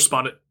developers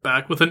responded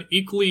back with an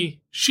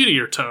equally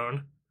shittier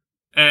tone,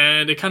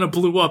 and it kind of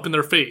blew up in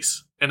their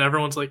face. And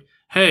everyone's like,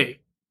 hey,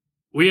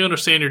 we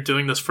understand you're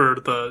doing this for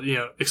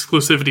the,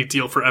 exclusivity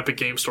deal for Epic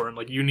Games Store, and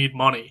like you need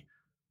money,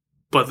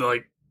 but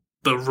like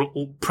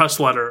the press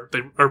letter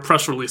or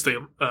press release they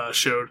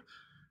showed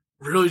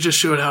really just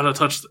showed how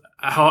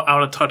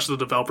out of touch the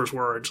developers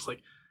were, and just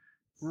like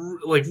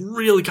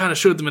really kind of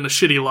showed them in a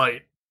shitty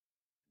light.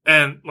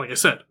 And like I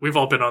said, we've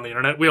all been on the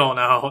internet. We all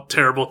know how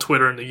terrible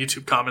Twitter and the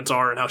YouTube comments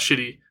are, and how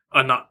shitty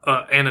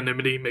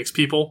anonymity makes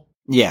people.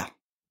 Yeah.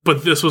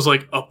 But this was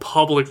like a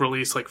public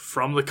release, like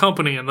from the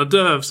company and the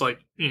devs, like,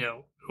 you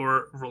know, who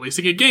are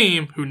releasing a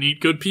game who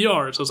need good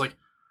PR. So it's like,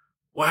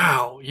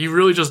 wow, you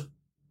really just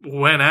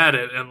went at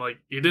it, and like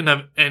you didn't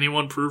have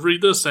anyone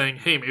proofread this saying,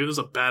 hey, maybe this is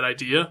a bad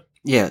idea.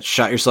 Yeah,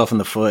 shot yourself in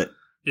the foot.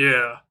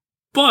 Yeah.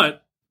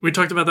 But we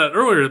talked about that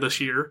earlier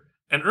this year,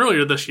 and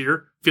earlier this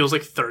year feels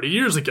like 30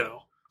 years ago.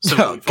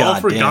 So we've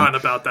all forgotten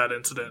about that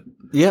incident.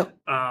 Yep.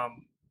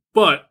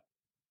 But,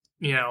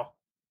 you know,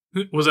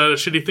 was that a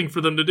shitty thing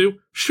for them to do?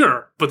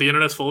 Sure. But the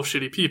internet's full of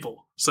shitty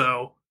people.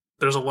 So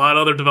there's a lot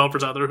of other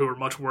developers out there who are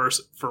much worse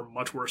for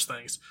much worse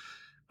things.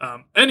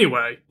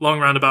 Anyway, long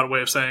roundabout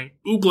way of saying,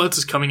 Ooblets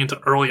is coming into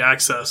early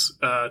access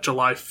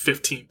July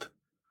 15th.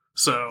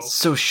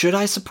 So should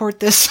I support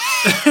this?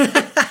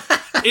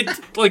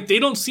 They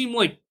don't seem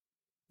like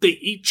they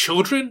eat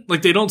children.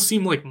 Like, they don't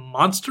seem like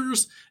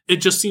monsters. It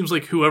just seems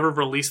like whoever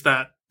released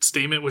that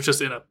statement was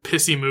just in a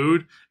pissy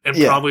mood and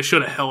probably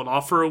should have held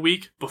off for a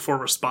week before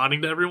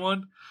responding to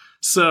everyone.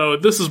 So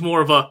this is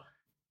more of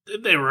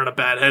they were in a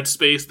bad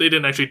headspace. They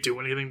didn't actually do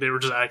anything. They were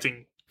just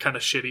acting kind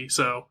of shitty.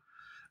 So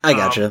I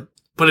gotcha.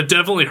 But it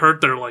definitely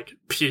hurt their like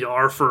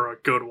PR for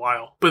a good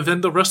while. But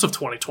then the rest of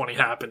 2020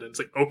 happened, and it's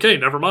like, okay,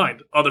 never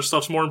mind. Other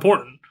stuff's more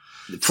important.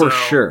 For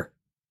sure.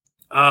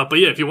 But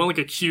yeah, if you want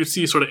like a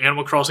cutesy sort of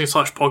Animal Crossing /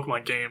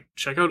 Pokemon game,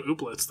 check out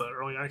Ooblets, the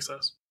early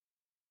access.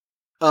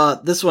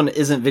 This one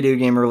isn't video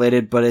game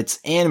related, but it's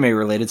anime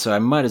related, so I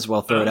might as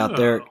well throw it out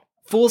there.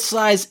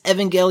 Full-size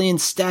Evangelion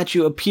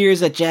statue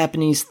appears at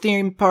Japanese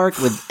theme park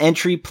with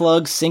entry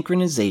plug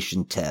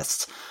synchronization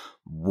tests.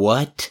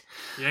 What?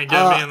 You ain't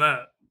getting me in that.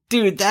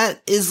 Dude,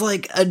 that is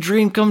like a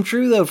dream come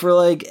true, though, for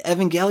like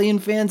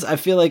Evangelion fans. I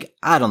feel like,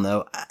 I don't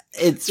know,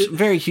 it's a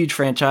very huge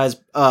franchise,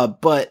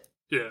 but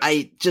yeah.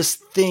 I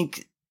just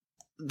think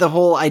the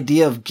whole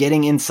idea of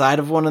getting inside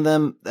of one of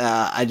them,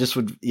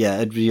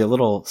 it'd be a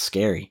little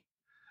scary.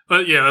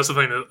 But yeah, that's the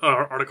thing that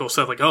our article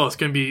said, like, oh, it's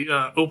going to be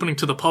opening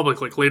to the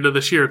public like later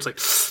this year. It's like,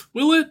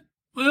 will it?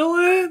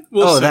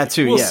 We'll see. That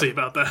too, We'll see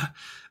about that.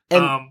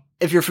 And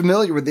if you're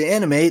familiar with the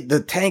anime,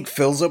 the tank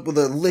fills up with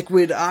a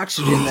liquid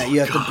oxygen that you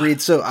have to breathe.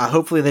 So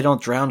hopefully they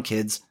don't drown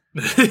kids.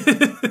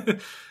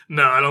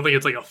 No, I don't think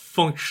it's like a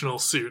functional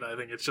suit. I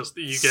think it's just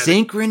you get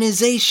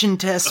synchronization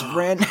tests,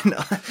 Brandon.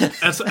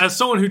 as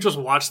someone who just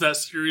watched that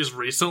series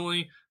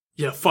recently,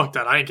 yeah, fuck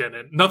that. I ain't getting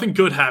it. Nothing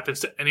good happens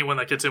to anyone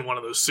that gets in one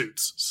of those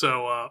suits.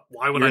 So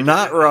why would You're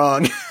not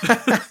wrong.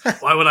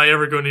 Why would I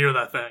ever go near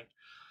that thing?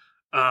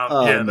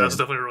 Man. That's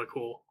definitely really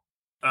cool.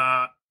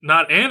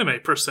 Not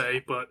anime per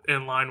se, but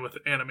in line with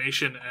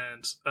animation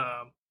and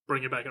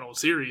bringing back an old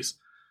series.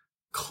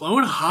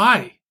 Clone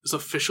High is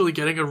officially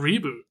getting a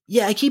reboot.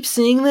 Yeah, I keep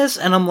seeing this,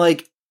 and I'm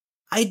like,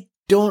 I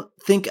don't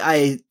think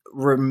I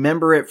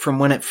remember it from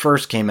when it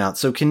first came out.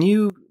 So can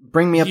you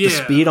bring me up to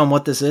speed on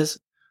what this is?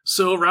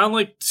 So around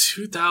like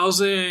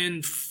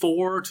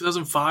 2004,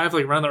 2005,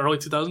 like around the early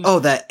 2000s. Oh,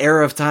 that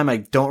era of time I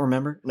don't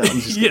remember? No, I'm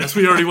just yes,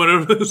 we already went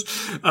over this.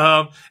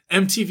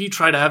 MTV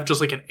tried to have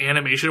just like an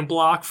animation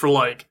block for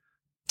like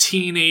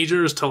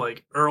teenagers to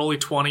like early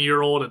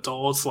 20-year-old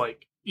adults,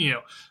 like, you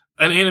know,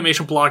 an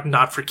animation block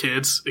not for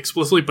kids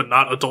explicitly, but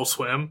not Adult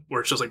Swim,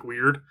 where it's just like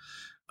weird.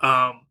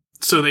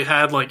 So they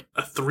had like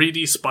a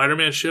 3D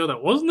Spider-Man show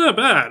that wasn't that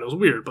bad. It was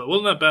weird, but it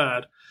wasn't that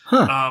bad.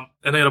 Huh.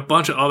 And they had a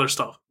bunch of other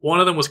stuff. One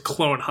of them was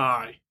Clone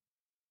High.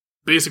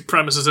 Basic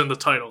premise is in the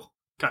title,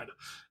 kind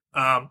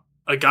of.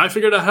 A guy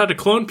figured out how to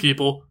clone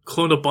people,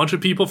 cloned a bunch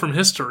of people from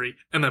history,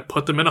 and then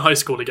put them in a high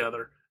school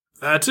together.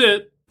 That's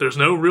it. There's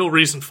no real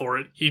reason for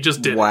it. He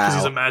just did it because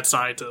he's a mad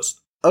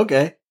scientist.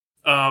 Okay.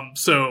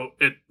 So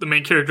the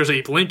main character is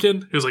Abe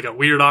Lincoln, who's like a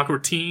weird,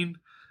 awkward teen.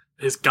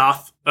 His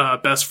goth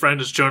best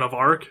friend is Joan of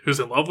Arc, who's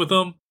in love with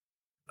him.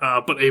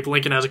 But Abe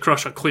Lincoln has a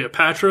crush on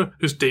Cleopatra,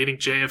 who's dating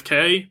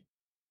JFK.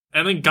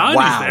 And then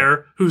Gandhi's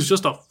there, who's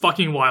just a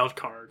fucking wild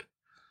card.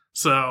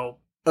 So...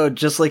 Oh,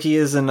 just like he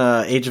is in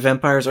Age of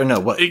Empires? Or no,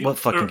 what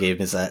fucking game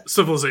is that?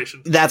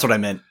 Civilization. That's what I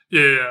meant.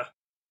 Yeah.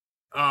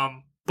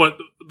 But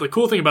the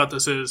cool thing about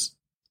this is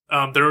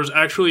there was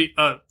actually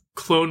a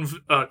Clone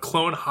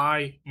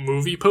High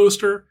movie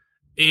poster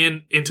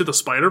in Into the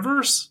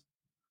Spider-Verse.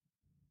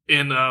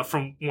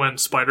 From when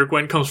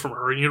Spider-Gwen comes from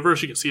her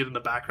universe. You can see it in the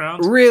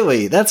background.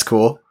 Really? That's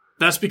cool.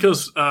 That's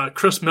because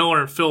Chris Miller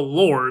and Phil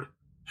Lord,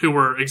 who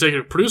were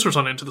executive producers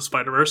on Into the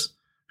Spider-Verse,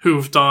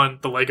 who've done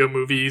the Lego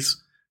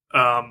movies,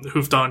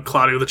 who've done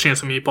Claudio the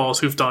Chance of Meatballs,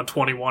 who've done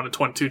 21 and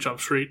 22 Jump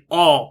Street,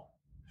 all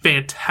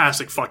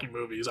fantastic fucking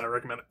movies. I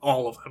recommend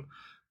all of them.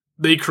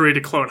 They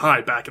created Clone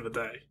High back in the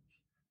day.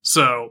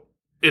 So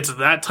it's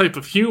that type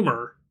of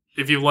humor,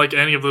 if you like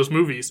any of those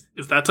movies,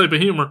 it's that type of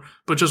humor,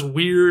 but just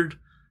weird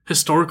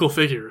historical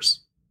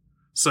figures.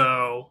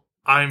 So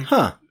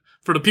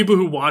for the people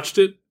who watched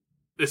it,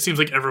 it seems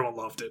like everyone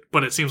loved it,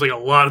 but it seems like a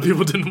lot of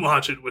people didn't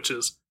watch it, which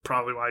is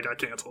probably why it got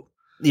canceled.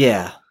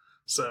 Yeah.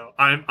 So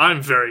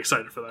I'm very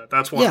excited for that.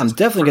 That's one. Yeah, I'm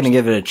definitely going to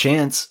give it a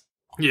chance.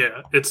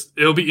 Yeah,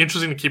 it'll be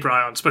interesting to keep your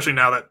eye on, especially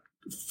now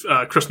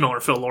that Chris Miller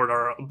and Phil Lord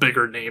are a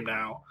bigger name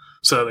now,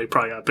 so they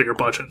probably got a bigger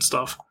budget and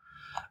stuff.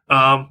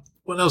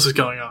 What else is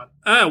going on?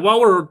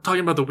 While we're talking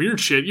about the weird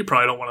shit, you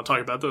probably don't want to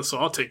talk about this, so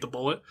I'll take the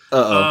bullet.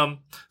 Uh-oh.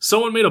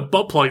 Someone made a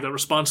butt plug that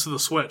responds to the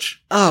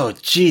Switch. Oh,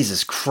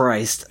 Jesus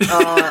Christ.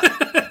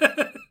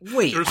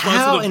 Wait,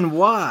 how and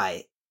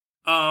why?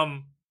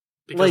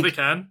 Because they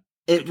can.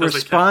 It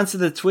responds to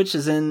the Twitch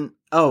as in,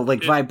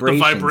 vibrations. The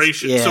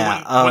vibration.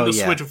 Yeah. So when the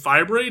Switch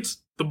vibrates,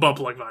 the butt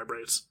plug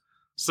vibrates.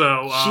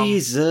 So,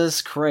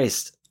 Jesus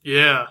Christ.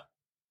 Yeah.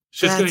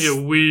 Shit's gonna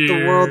get weird.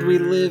 The world we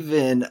live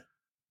in.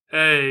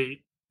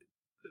 Hey,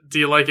 do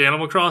you like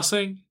Animal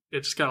Crossing?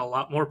 It just got a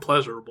lot more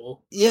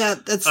pleasurable. Yeah,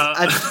 that's...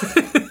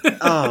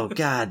 oh,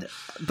 God.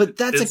 But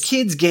that's a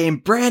kid's game,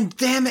 Brad,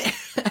 damn it.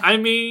 I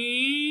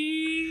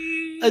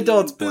mean...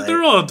 Adults play.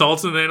 They're all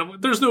adults in Animal...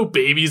 There's no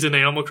babies in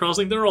Animal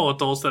Crossing. They're all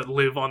adults that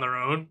live on their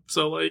own.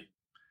 So, like,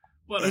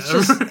 whatever. It's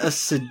just a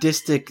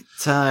sadistic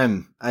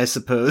time, I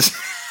suppose.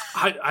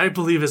 I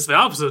believe it's the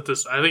opposite of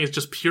this. I think it's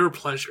just pure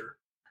pleasure.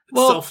 It's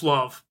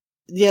self-love.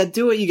 Yeah,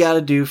 do what you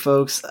gotta do,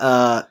 folks.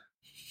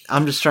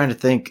 I'm just trying to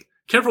think.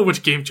 Careful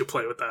which games you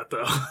play with that,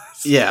 though.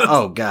 Yeah,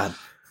 oh, God.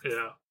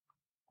 Yeah.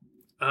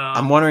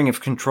 I'm wondering if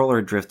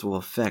controller drift will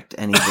affect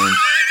anything.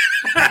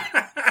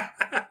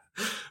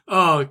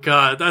 Oh,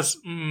 God, that's...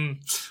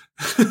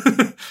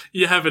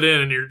 You have it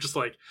in and you're just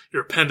like,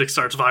 your appendix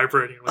starts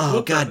vibrating. Like,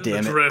 oh, God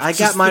damn it. I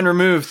got mine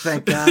removed,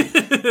 thank God.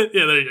 Yeah,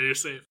 there you go, you're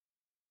safe.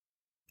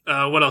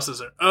 What else is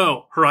there?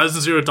 Oh,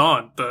 Horizon Zero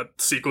Dawn, the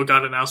sequel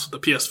got announced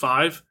with the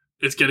PS5.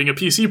 It's getting a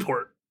PC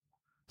port.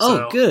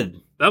 Oh,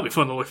 good. That'll be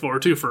fun to look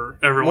forward to for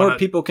everyone. More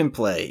people can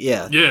play,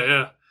 yeah.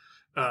 Yeah.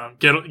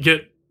 Get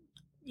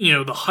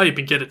the hype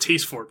and get a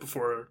taste for it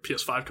before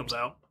PS5 comes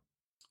out.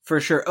 For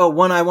sure. Oh,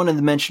 one I wanted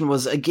to mention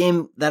was a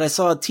game that I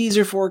saw a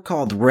teaser for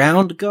called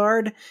Round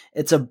Guard.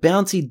 It's a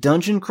bouncy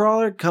dungeon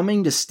crawler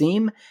coming to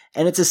Steam,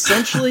 and it's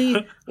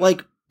essentially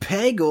like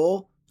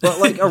Peggle, but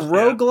like a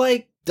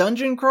roguelike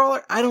dungeon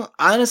crawler.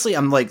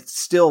 I'm like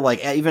still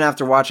like, even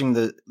after watching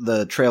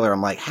the trailer,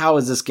 I'm like, how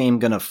is this game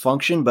gonna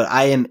function? But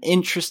I am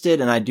interested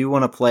and I do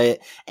want to play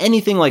it.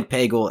 Anything like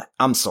Peggle,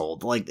 I'm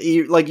sold. Like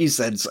you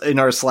said in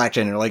our Slack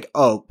channel, like,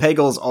 oh,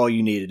 Peggle's all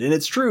you needed. And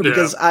it's true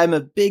because I'm a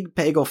big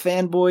Peggle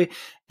fanboy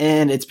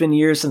and it's been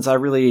years since I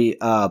really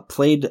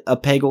played a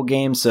Peggle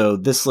game. So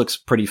this looks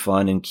pretty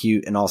fun and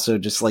cute and also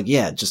just like,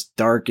 just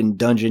dark and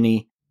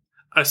dungeony.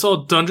 I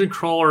saw Dungeon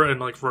Crawler and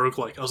like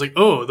Roguelike. I was like,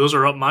 oh, those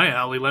are up my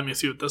alley. Let me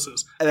see what this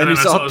is. And then I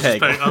saw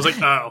Peggle. I was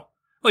like, oh.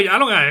 Like, I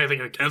don't have anything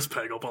against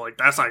Peggle, but like,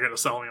 that's not going to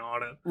sell me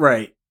on it.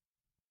 Right.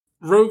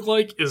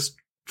 Roguelike is,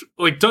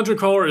 like, Dungeon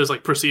Crawler is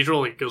like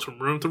procedural. Like, it goes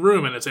from room to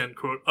room and it's in,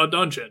 quote, a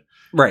dungeon.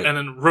 Right. And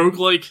then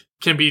Roguelike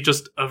can be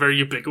just a very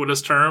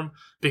ubiquitous term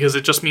because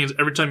it just means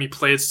every time you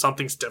play it,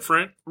 something's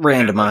different.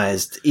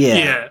 Randomized.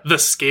 Yeah. The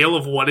scale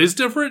of what is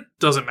different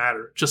doesn't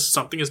matter. Just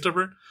something is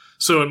different.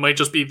 So it might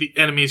just be the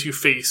enemies you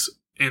face.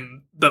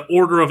 In the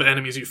order of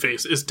enemies you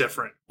face is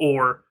different,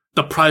 or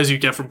the prize you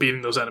get from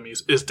beating those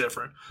enemies is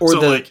different. Or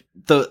so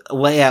the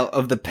layout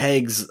of the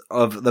pegs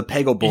of the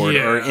Peggle board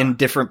are in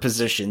different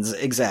positions.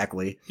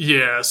 Exactly.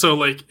 Yeah, so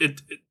like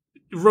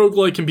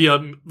roguelike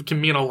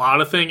can mean a lot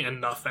of thing and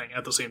nothing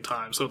at the same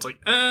time. So it's like,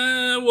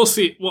 we'll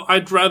see. Well,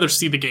 I'd rather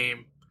see the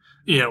game,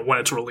 when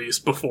it's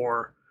released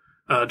before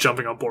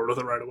jumping on board with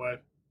it right away.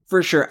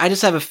 For sure. I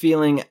just have a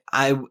feeling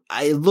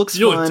it looks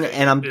fun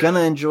and I'm gonna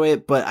enjoy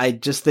it, but I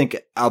just think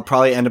I'll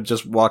probably end up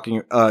just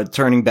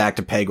turning back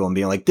to Peggle and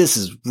being like, this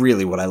is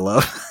really what I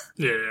love.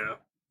 Yeah.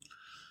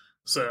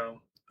 So,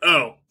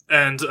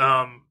 and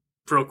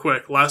real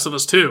quick, Last of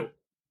Us 2.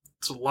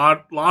 It's a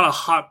lot of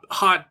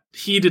hot,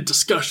 heated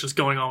discussions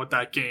going on with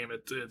that game.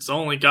 It's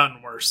only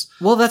gotten worse.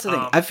 Well, that's the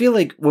thing. I feel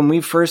like when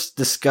we first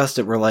discussed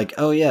it, we're like,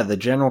 oh yeah, the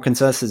general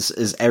consensus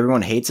is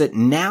everyone hates it.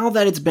 Now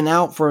that it's been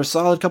out for a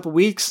solid couple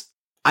weeks,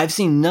 I've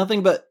seen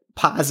nothing but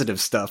positive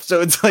stuff.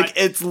 So it's like,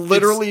 it's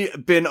literally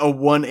been a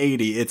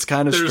 180. It's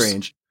kind of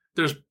strange.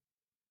 There's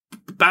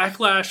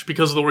backlash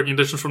because of the working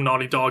conditions from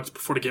Naughty Dog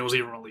before the game was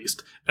even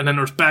released. And then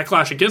there's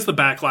backlash against the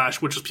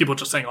backlash, which is people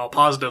just saying all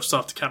positive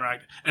stuff to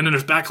counteract. And then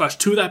there's backlash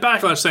to that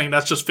backlash saying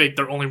that's just fake.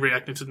 They're only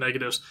reacting to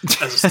negatives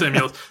as a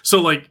stimulus.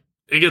 So like,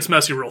 it gets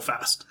messy real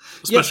fast,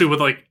 especially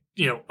with like,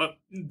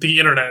 the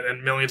internet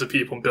and millions of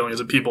people and billions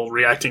of people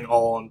reacting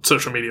all on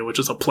social media, which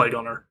is a plague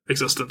on our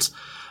existence.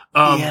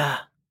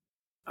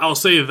 I'll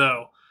say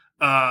though,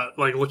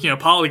 like looking at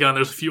Polygon,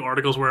 there's a few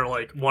articles where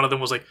like one of them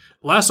was like,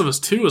 Last of Us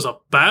 2 is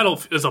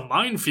a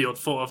minefield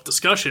full of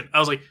discussion. I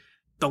was like,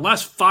 the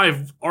last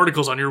 5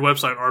 articles on your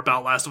website are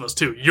about Last of Us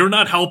 2. You're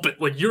not helping.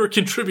 Like, you're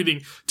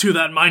contributing to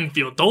that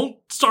minefield. Don't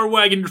start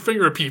wagging your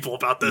finger at people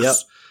about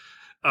this.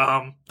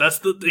 Yep. That's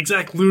the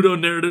exact Ludo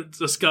narrative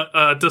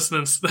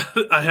dissonance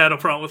that I had a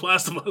problem with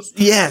Last of Us.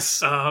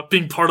 Yes.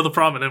 Being part of the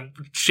problem and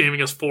then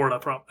shaming us for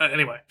that problem.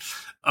 Anyway,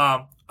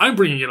 I'm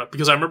bringing it up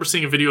because I remember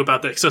seeing a video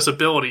about the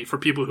accessibility for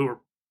people who were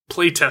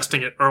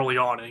playtesting it early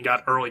on and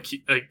got early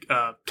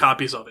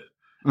copies of it.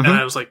 Mhm. And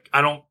I was like,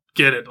 I don't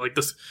get it. Like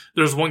this,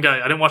 there's one guy,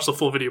 I didn't watch the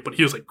full video, but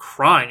he was like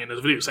crying in his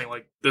video saying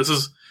like,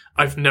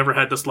 I've never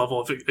had this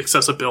level of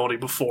accessibility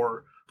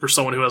before for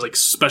someone who has like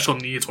special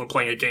needs when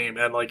playing a game.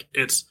 And like,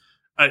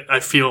 I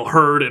feel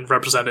heard and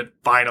represented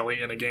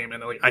finally in a game.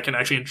 And like, I can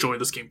actually enjoy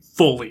this game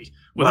fully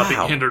without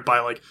being hindered by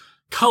like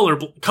color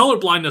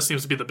blindness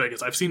seems to be the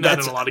biggest. I've seen that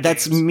in a lot of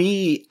games. That's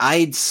me.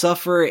 I'd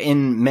suffer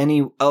in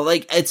many,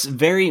 it's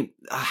very,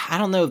 I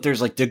don't know if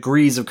there's like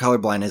degrees of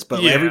colorblindness,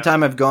 but every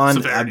time I've gone,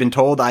 severity. I've been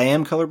told I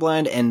am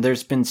colorblind, and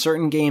there's been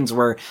certain games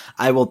where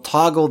I will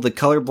toggle the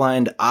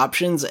colorblind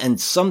options,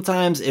 and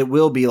sometimes it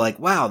will be like,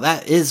 wow,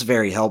 that is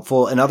very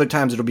helpful. And other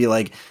times it'll be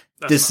like,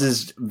 this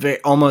is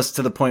very, almost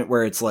to the point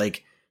where it's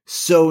like,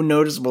 so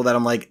noticeable that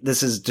I'm like,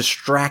 this is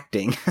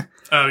distracting.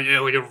 Oh yeah,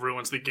 like it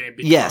ruins the game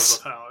because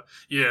of how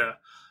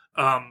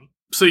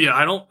so yeah,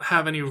 I don't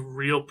have any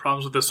real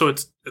problems with this, so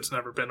it's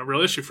never been a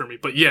real issue for me.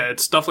 But yeah,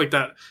 it's stuff like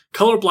that.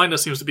 Color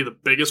blindness seems to be the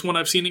biggest one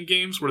I've seen in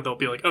games where they'll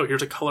be like, oh,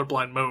 here's a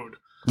colorblind mode.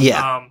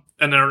 Yeah.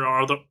 And there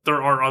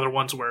are other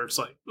ones where it's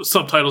like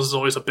subtitles is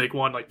always a big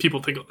one. Like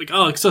people think like,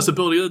 oh,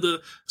 accessibility,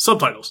 the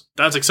subtitles.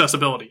 That's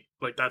accessibility.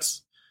 Like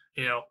that's,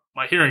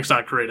 my hearing's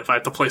not great. If I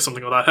have to play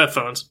something without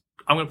headphones,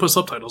 I'm going to put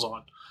subtitles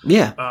on.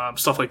 Yeah.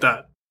 Stuff like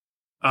that.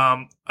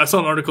 I saw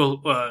an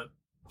article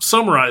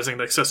summarizing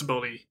the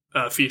accessibility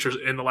features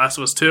in The Last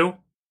of Us 2,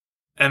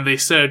 and they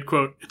said,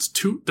 quote,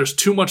 there's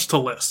too much to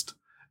list.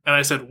 And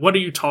I said, what are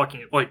you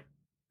talking about? Like,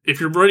 if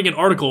you're writing an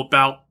article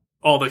about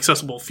all the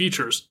accessible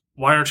features,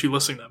 why aren't you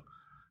listing them?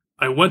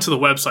 I went to the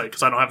website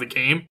because I don't have the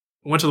game.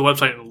 I went to the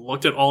website and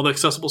looked at all the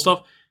accessible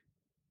stuff.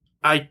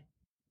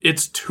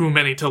 It's too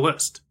many to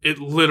list. It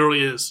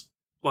literally is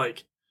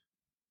like,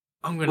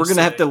 we're going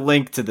to have to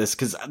link to this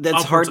because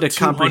that's hard to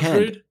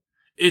comprehend.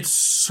 It's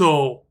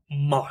so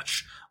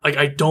much. Like,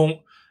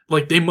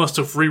 they must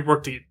have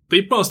reworked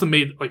they must have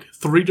made like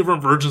 3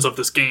 different versions of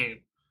this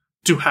game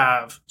to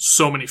have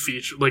so many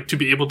features, like to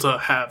be able to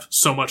have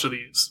so much of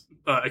these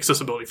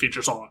accessibility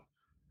features on.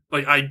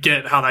 Like, I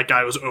get how that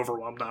guy was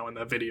overwhelmed now in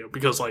that video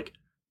because like,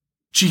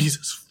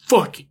 Jesus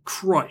fucking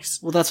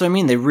Christ. Well, that's what I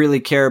mean. They really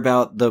care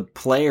about the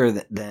player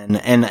then,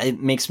 and it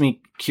makes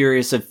me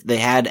curious if they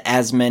had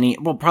as many,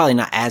 well, probably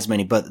not as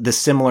many, but the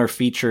similar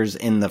features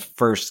in the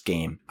first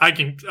game. I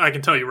can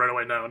tell you right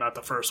away, no, not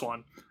the first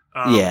one.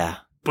 Yeah.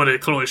 But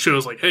it clearly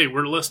shows like, hey,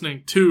 we're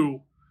listening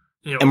to,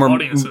 and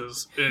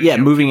audiences.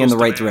 Moving in the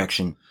right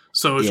direction.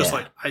 So it's just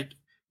like,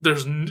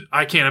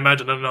 I can't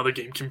imagine another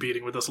game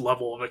competing with this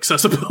level of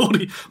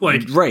accessibility.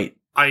 Like, right.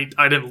 I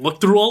didn't look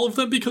through all of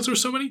them because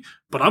there's so many,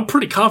 but I'm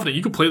pretty confident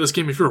you could play this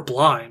game if you're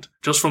blind,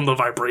 just from the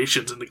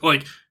vibrations and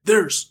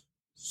there's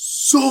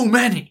so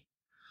many.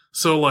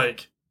 So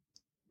like,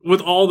 with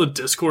all the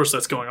discourse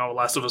that's going on with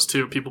Last of Us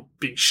 2, people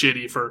being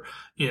shitty for,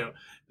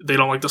 they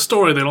don't like the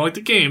story, they don't like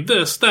the game,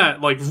 this, that,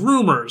 like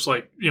rumors,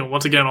 like,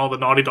 once again, all the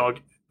Naughty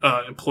Dog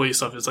employee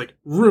stuff is like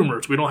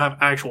rumors. We don't have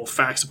actual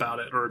facts about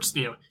it, or it's,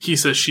 he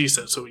says, she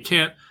said, so we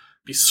can't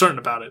be certain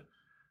about it.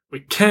 We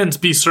can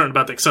be certain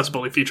about the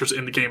accessibility features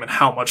in the game and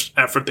how much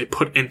effort they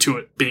put into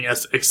it being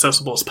as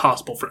accessible as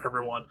possible for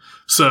everyone.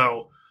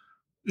 So,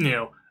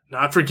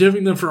 not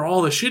forgiving them for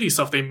all the shitty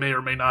stuff they may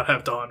or may not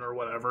have done or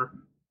whatever,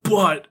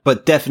 but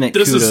definite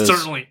this kudos. Is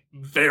certainly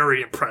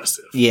very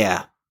impressive.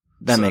 Yeah,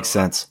 that makes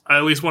sense. I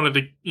at least wanted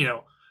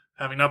to,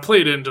 having not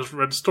played it and just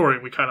read the story,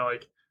 we kind of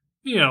like,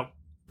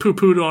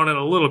 poo-pooed on it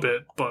a little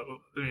bit, but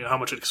how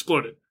much it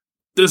exploded.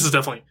 This is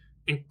definitely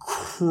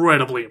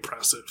incredibly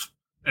impressive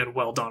and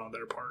well done on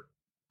their part.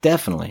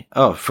 Definitely.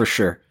 Oh, for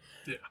sure.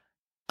 Yeah.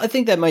 I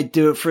think that might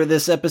do it for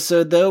this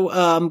episode, though.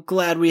 I'm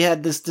glad we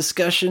had this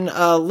discussion.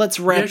 Let's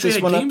wrap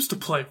this one up. Games to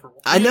play for.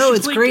 I know,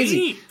 it's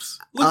crazy. Games.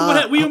 Look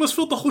what we almost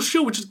filled the whole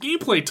show, which is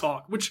gameplay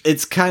talk. Which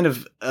it's kind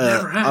of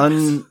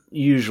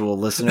unusual,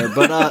 listener.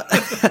 But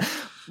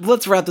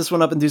let's wrap this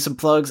one up and do some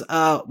plugs.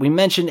 We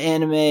mentioned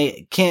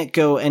anime. Can't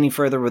go any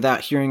further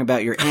without hearing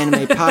about your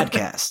anime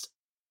podcast.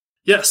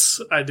 Yes,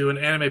 I do an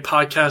anime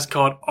podcast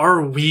called Are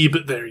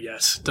Weeb There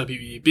Yet?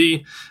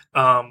 W-E-B.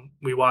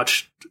 We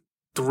watch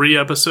 3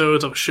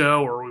 episodes of a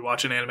show, or we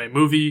watch an anime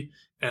movie,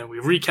 and we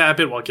recap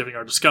it while giving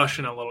our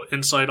discussion and a little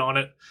insight on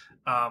it.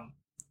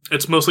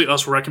 It's mostly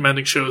us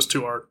recommending shows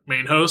to our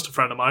main host, a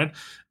friend of mine.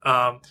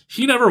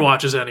 He never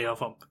watches any of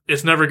them.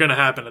 It's never going to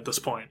happen at this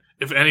point.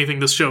 If anything,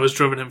 this show has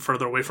driven him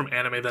further away from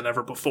anime than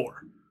ever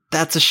before.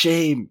 That's a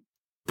shame.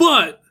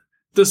 But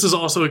this is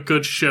also a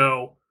good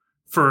show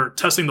for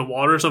testing the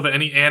waters of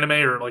any anime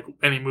or like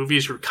any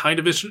movies you're kind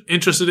of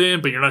interested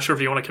in, but you're not sure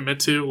if you want to commit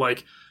to,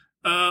 like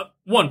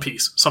One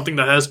Piece, something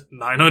that has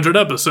 900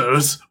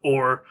 episodes,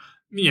 or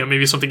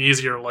maybe something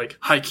easier like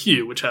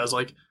Haikyuu, which has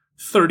like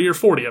 30 or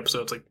 40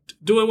 episodes. Like,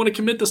 do I want to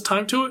commit this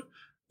time to it?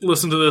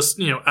 Listen to this,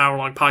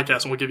 hour-long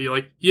podcast, and we'll give you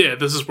like, yeah,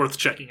 this is worth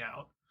checking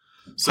out.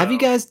 So, have you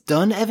guys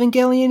done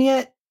Evangelion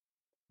yet?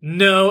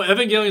 No,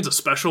 Evangelion's a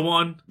special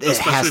one. It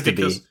has to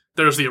be.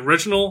 there's the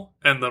original,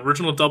 and the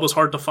original dub was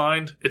hard to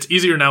find. It's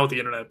easier now with the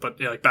internet, but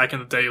like back in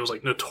the day, it was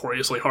like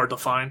notoriously hard to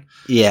find.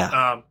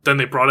 Yeah. Then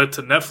they brought it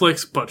to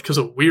Netflix, but because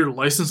of weird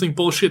licensing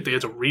bullshit, they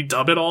had to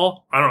redub it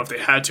all. I don't know if they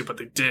had to, but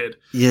they did.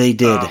 Yeah, they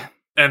did.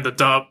 And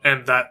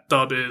that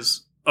dub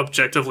is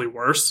objectively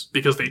worse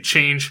because they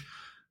change.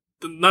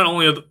 Not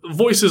only the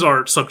voices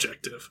are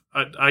subjective.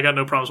 I got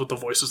no problems with the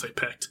voices they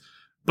picked,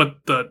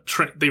 but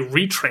they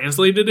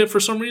retranslated it for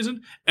some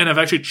reason and have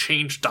actually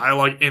changed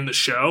dialogue in the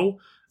show.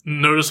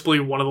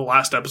 Noticeably, one of the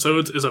last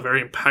episodes is a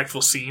very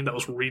impactful scene that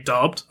was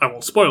redubbed. I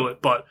won't spoil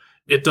it, but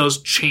it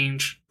does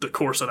change the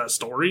course of that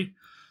story.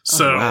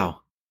 So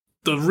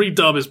the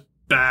redub is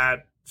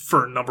bad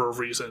for a number of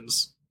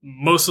reasons.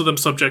 Most of them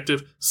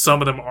subjective,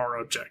 some of them are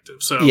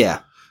objective. So yeah.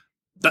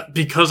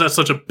 Because that's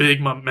such a big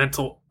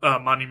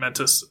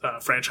monumentous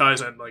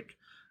franchise, and like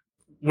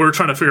we're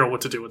trying to figure out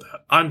what to do with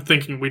that. I'm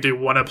thinking we do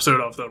one episode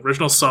of the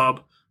original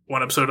sub,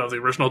 one episode of the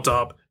original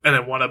dub, and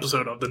then one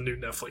episode of the new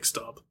Netflix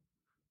dub.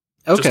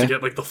 Okay. Just to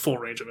get like the full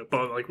range of it.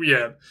 But like,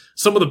 yeah,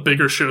 some of the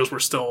bigger shows we're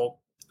still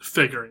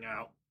figuring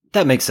out.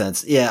 That makes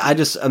sense. Yeah,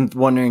 I'm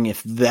wondering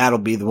if that'll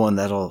be the one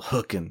that'll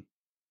hook him.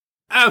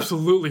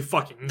 Absolutely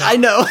fucking not. I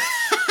know.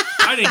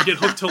 I didn't get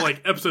hooked till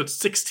like episode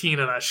 16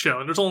 of that show,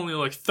 and there's only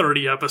like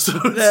 30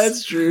 episodes.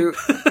 That's true.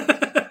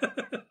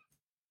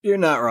 You're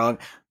not wrong.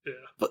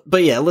 Yeah.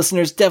 But yeah,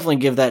 listeners, definitely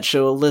give that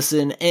show a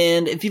listen.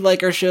 And if you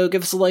like our show,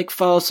 give us a like,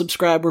 follow,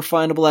 subscribe. We're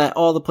findable at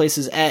all the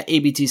places at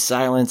ABT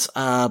Silence.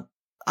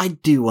 I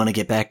do want to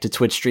get back to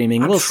Twitch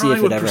streaming. We'll see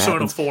if it ever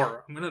happens. I'm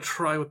going to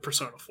try with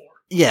Persona 4.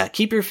 Yeah,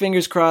 keep your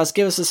fingers crossed.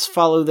 Give us a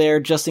follow there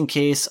just in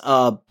case.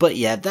 But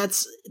yeah,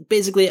 that's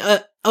basically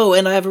oh,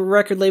 and I have a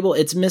record label.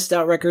 It's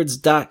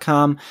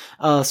missedoutrecords.com.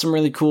 Some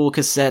really cool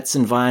cassettes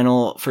and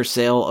vinyl for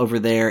sale over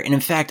there. And in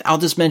fact, I'll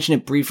just mention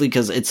it briefly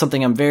because it's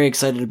something I'm very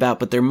excited about,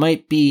 but there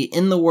might be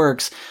in the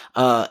works,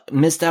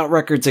 Missed Out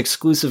Records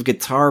exclusive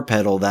guitar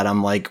pedal that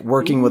I'm like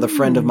working with a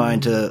friend of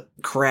mine to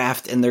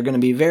craft, and they're going to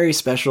be very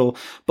special.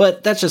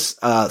 But that's just,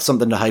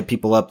 something to hype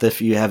people up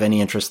if you have any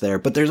interest there.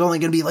 But there's only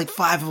going to be like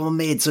 5 of them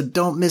made, so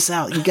don't miss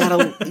out.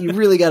 You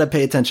really gotta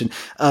pay attention.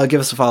 Give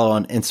us a follow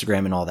on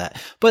Instagram and all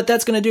that. But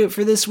that's going to do it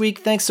for this week.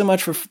 Thanks so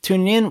much for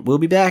tuning in. We'll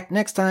be back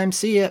next time.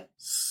 See ya.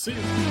 See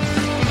ya.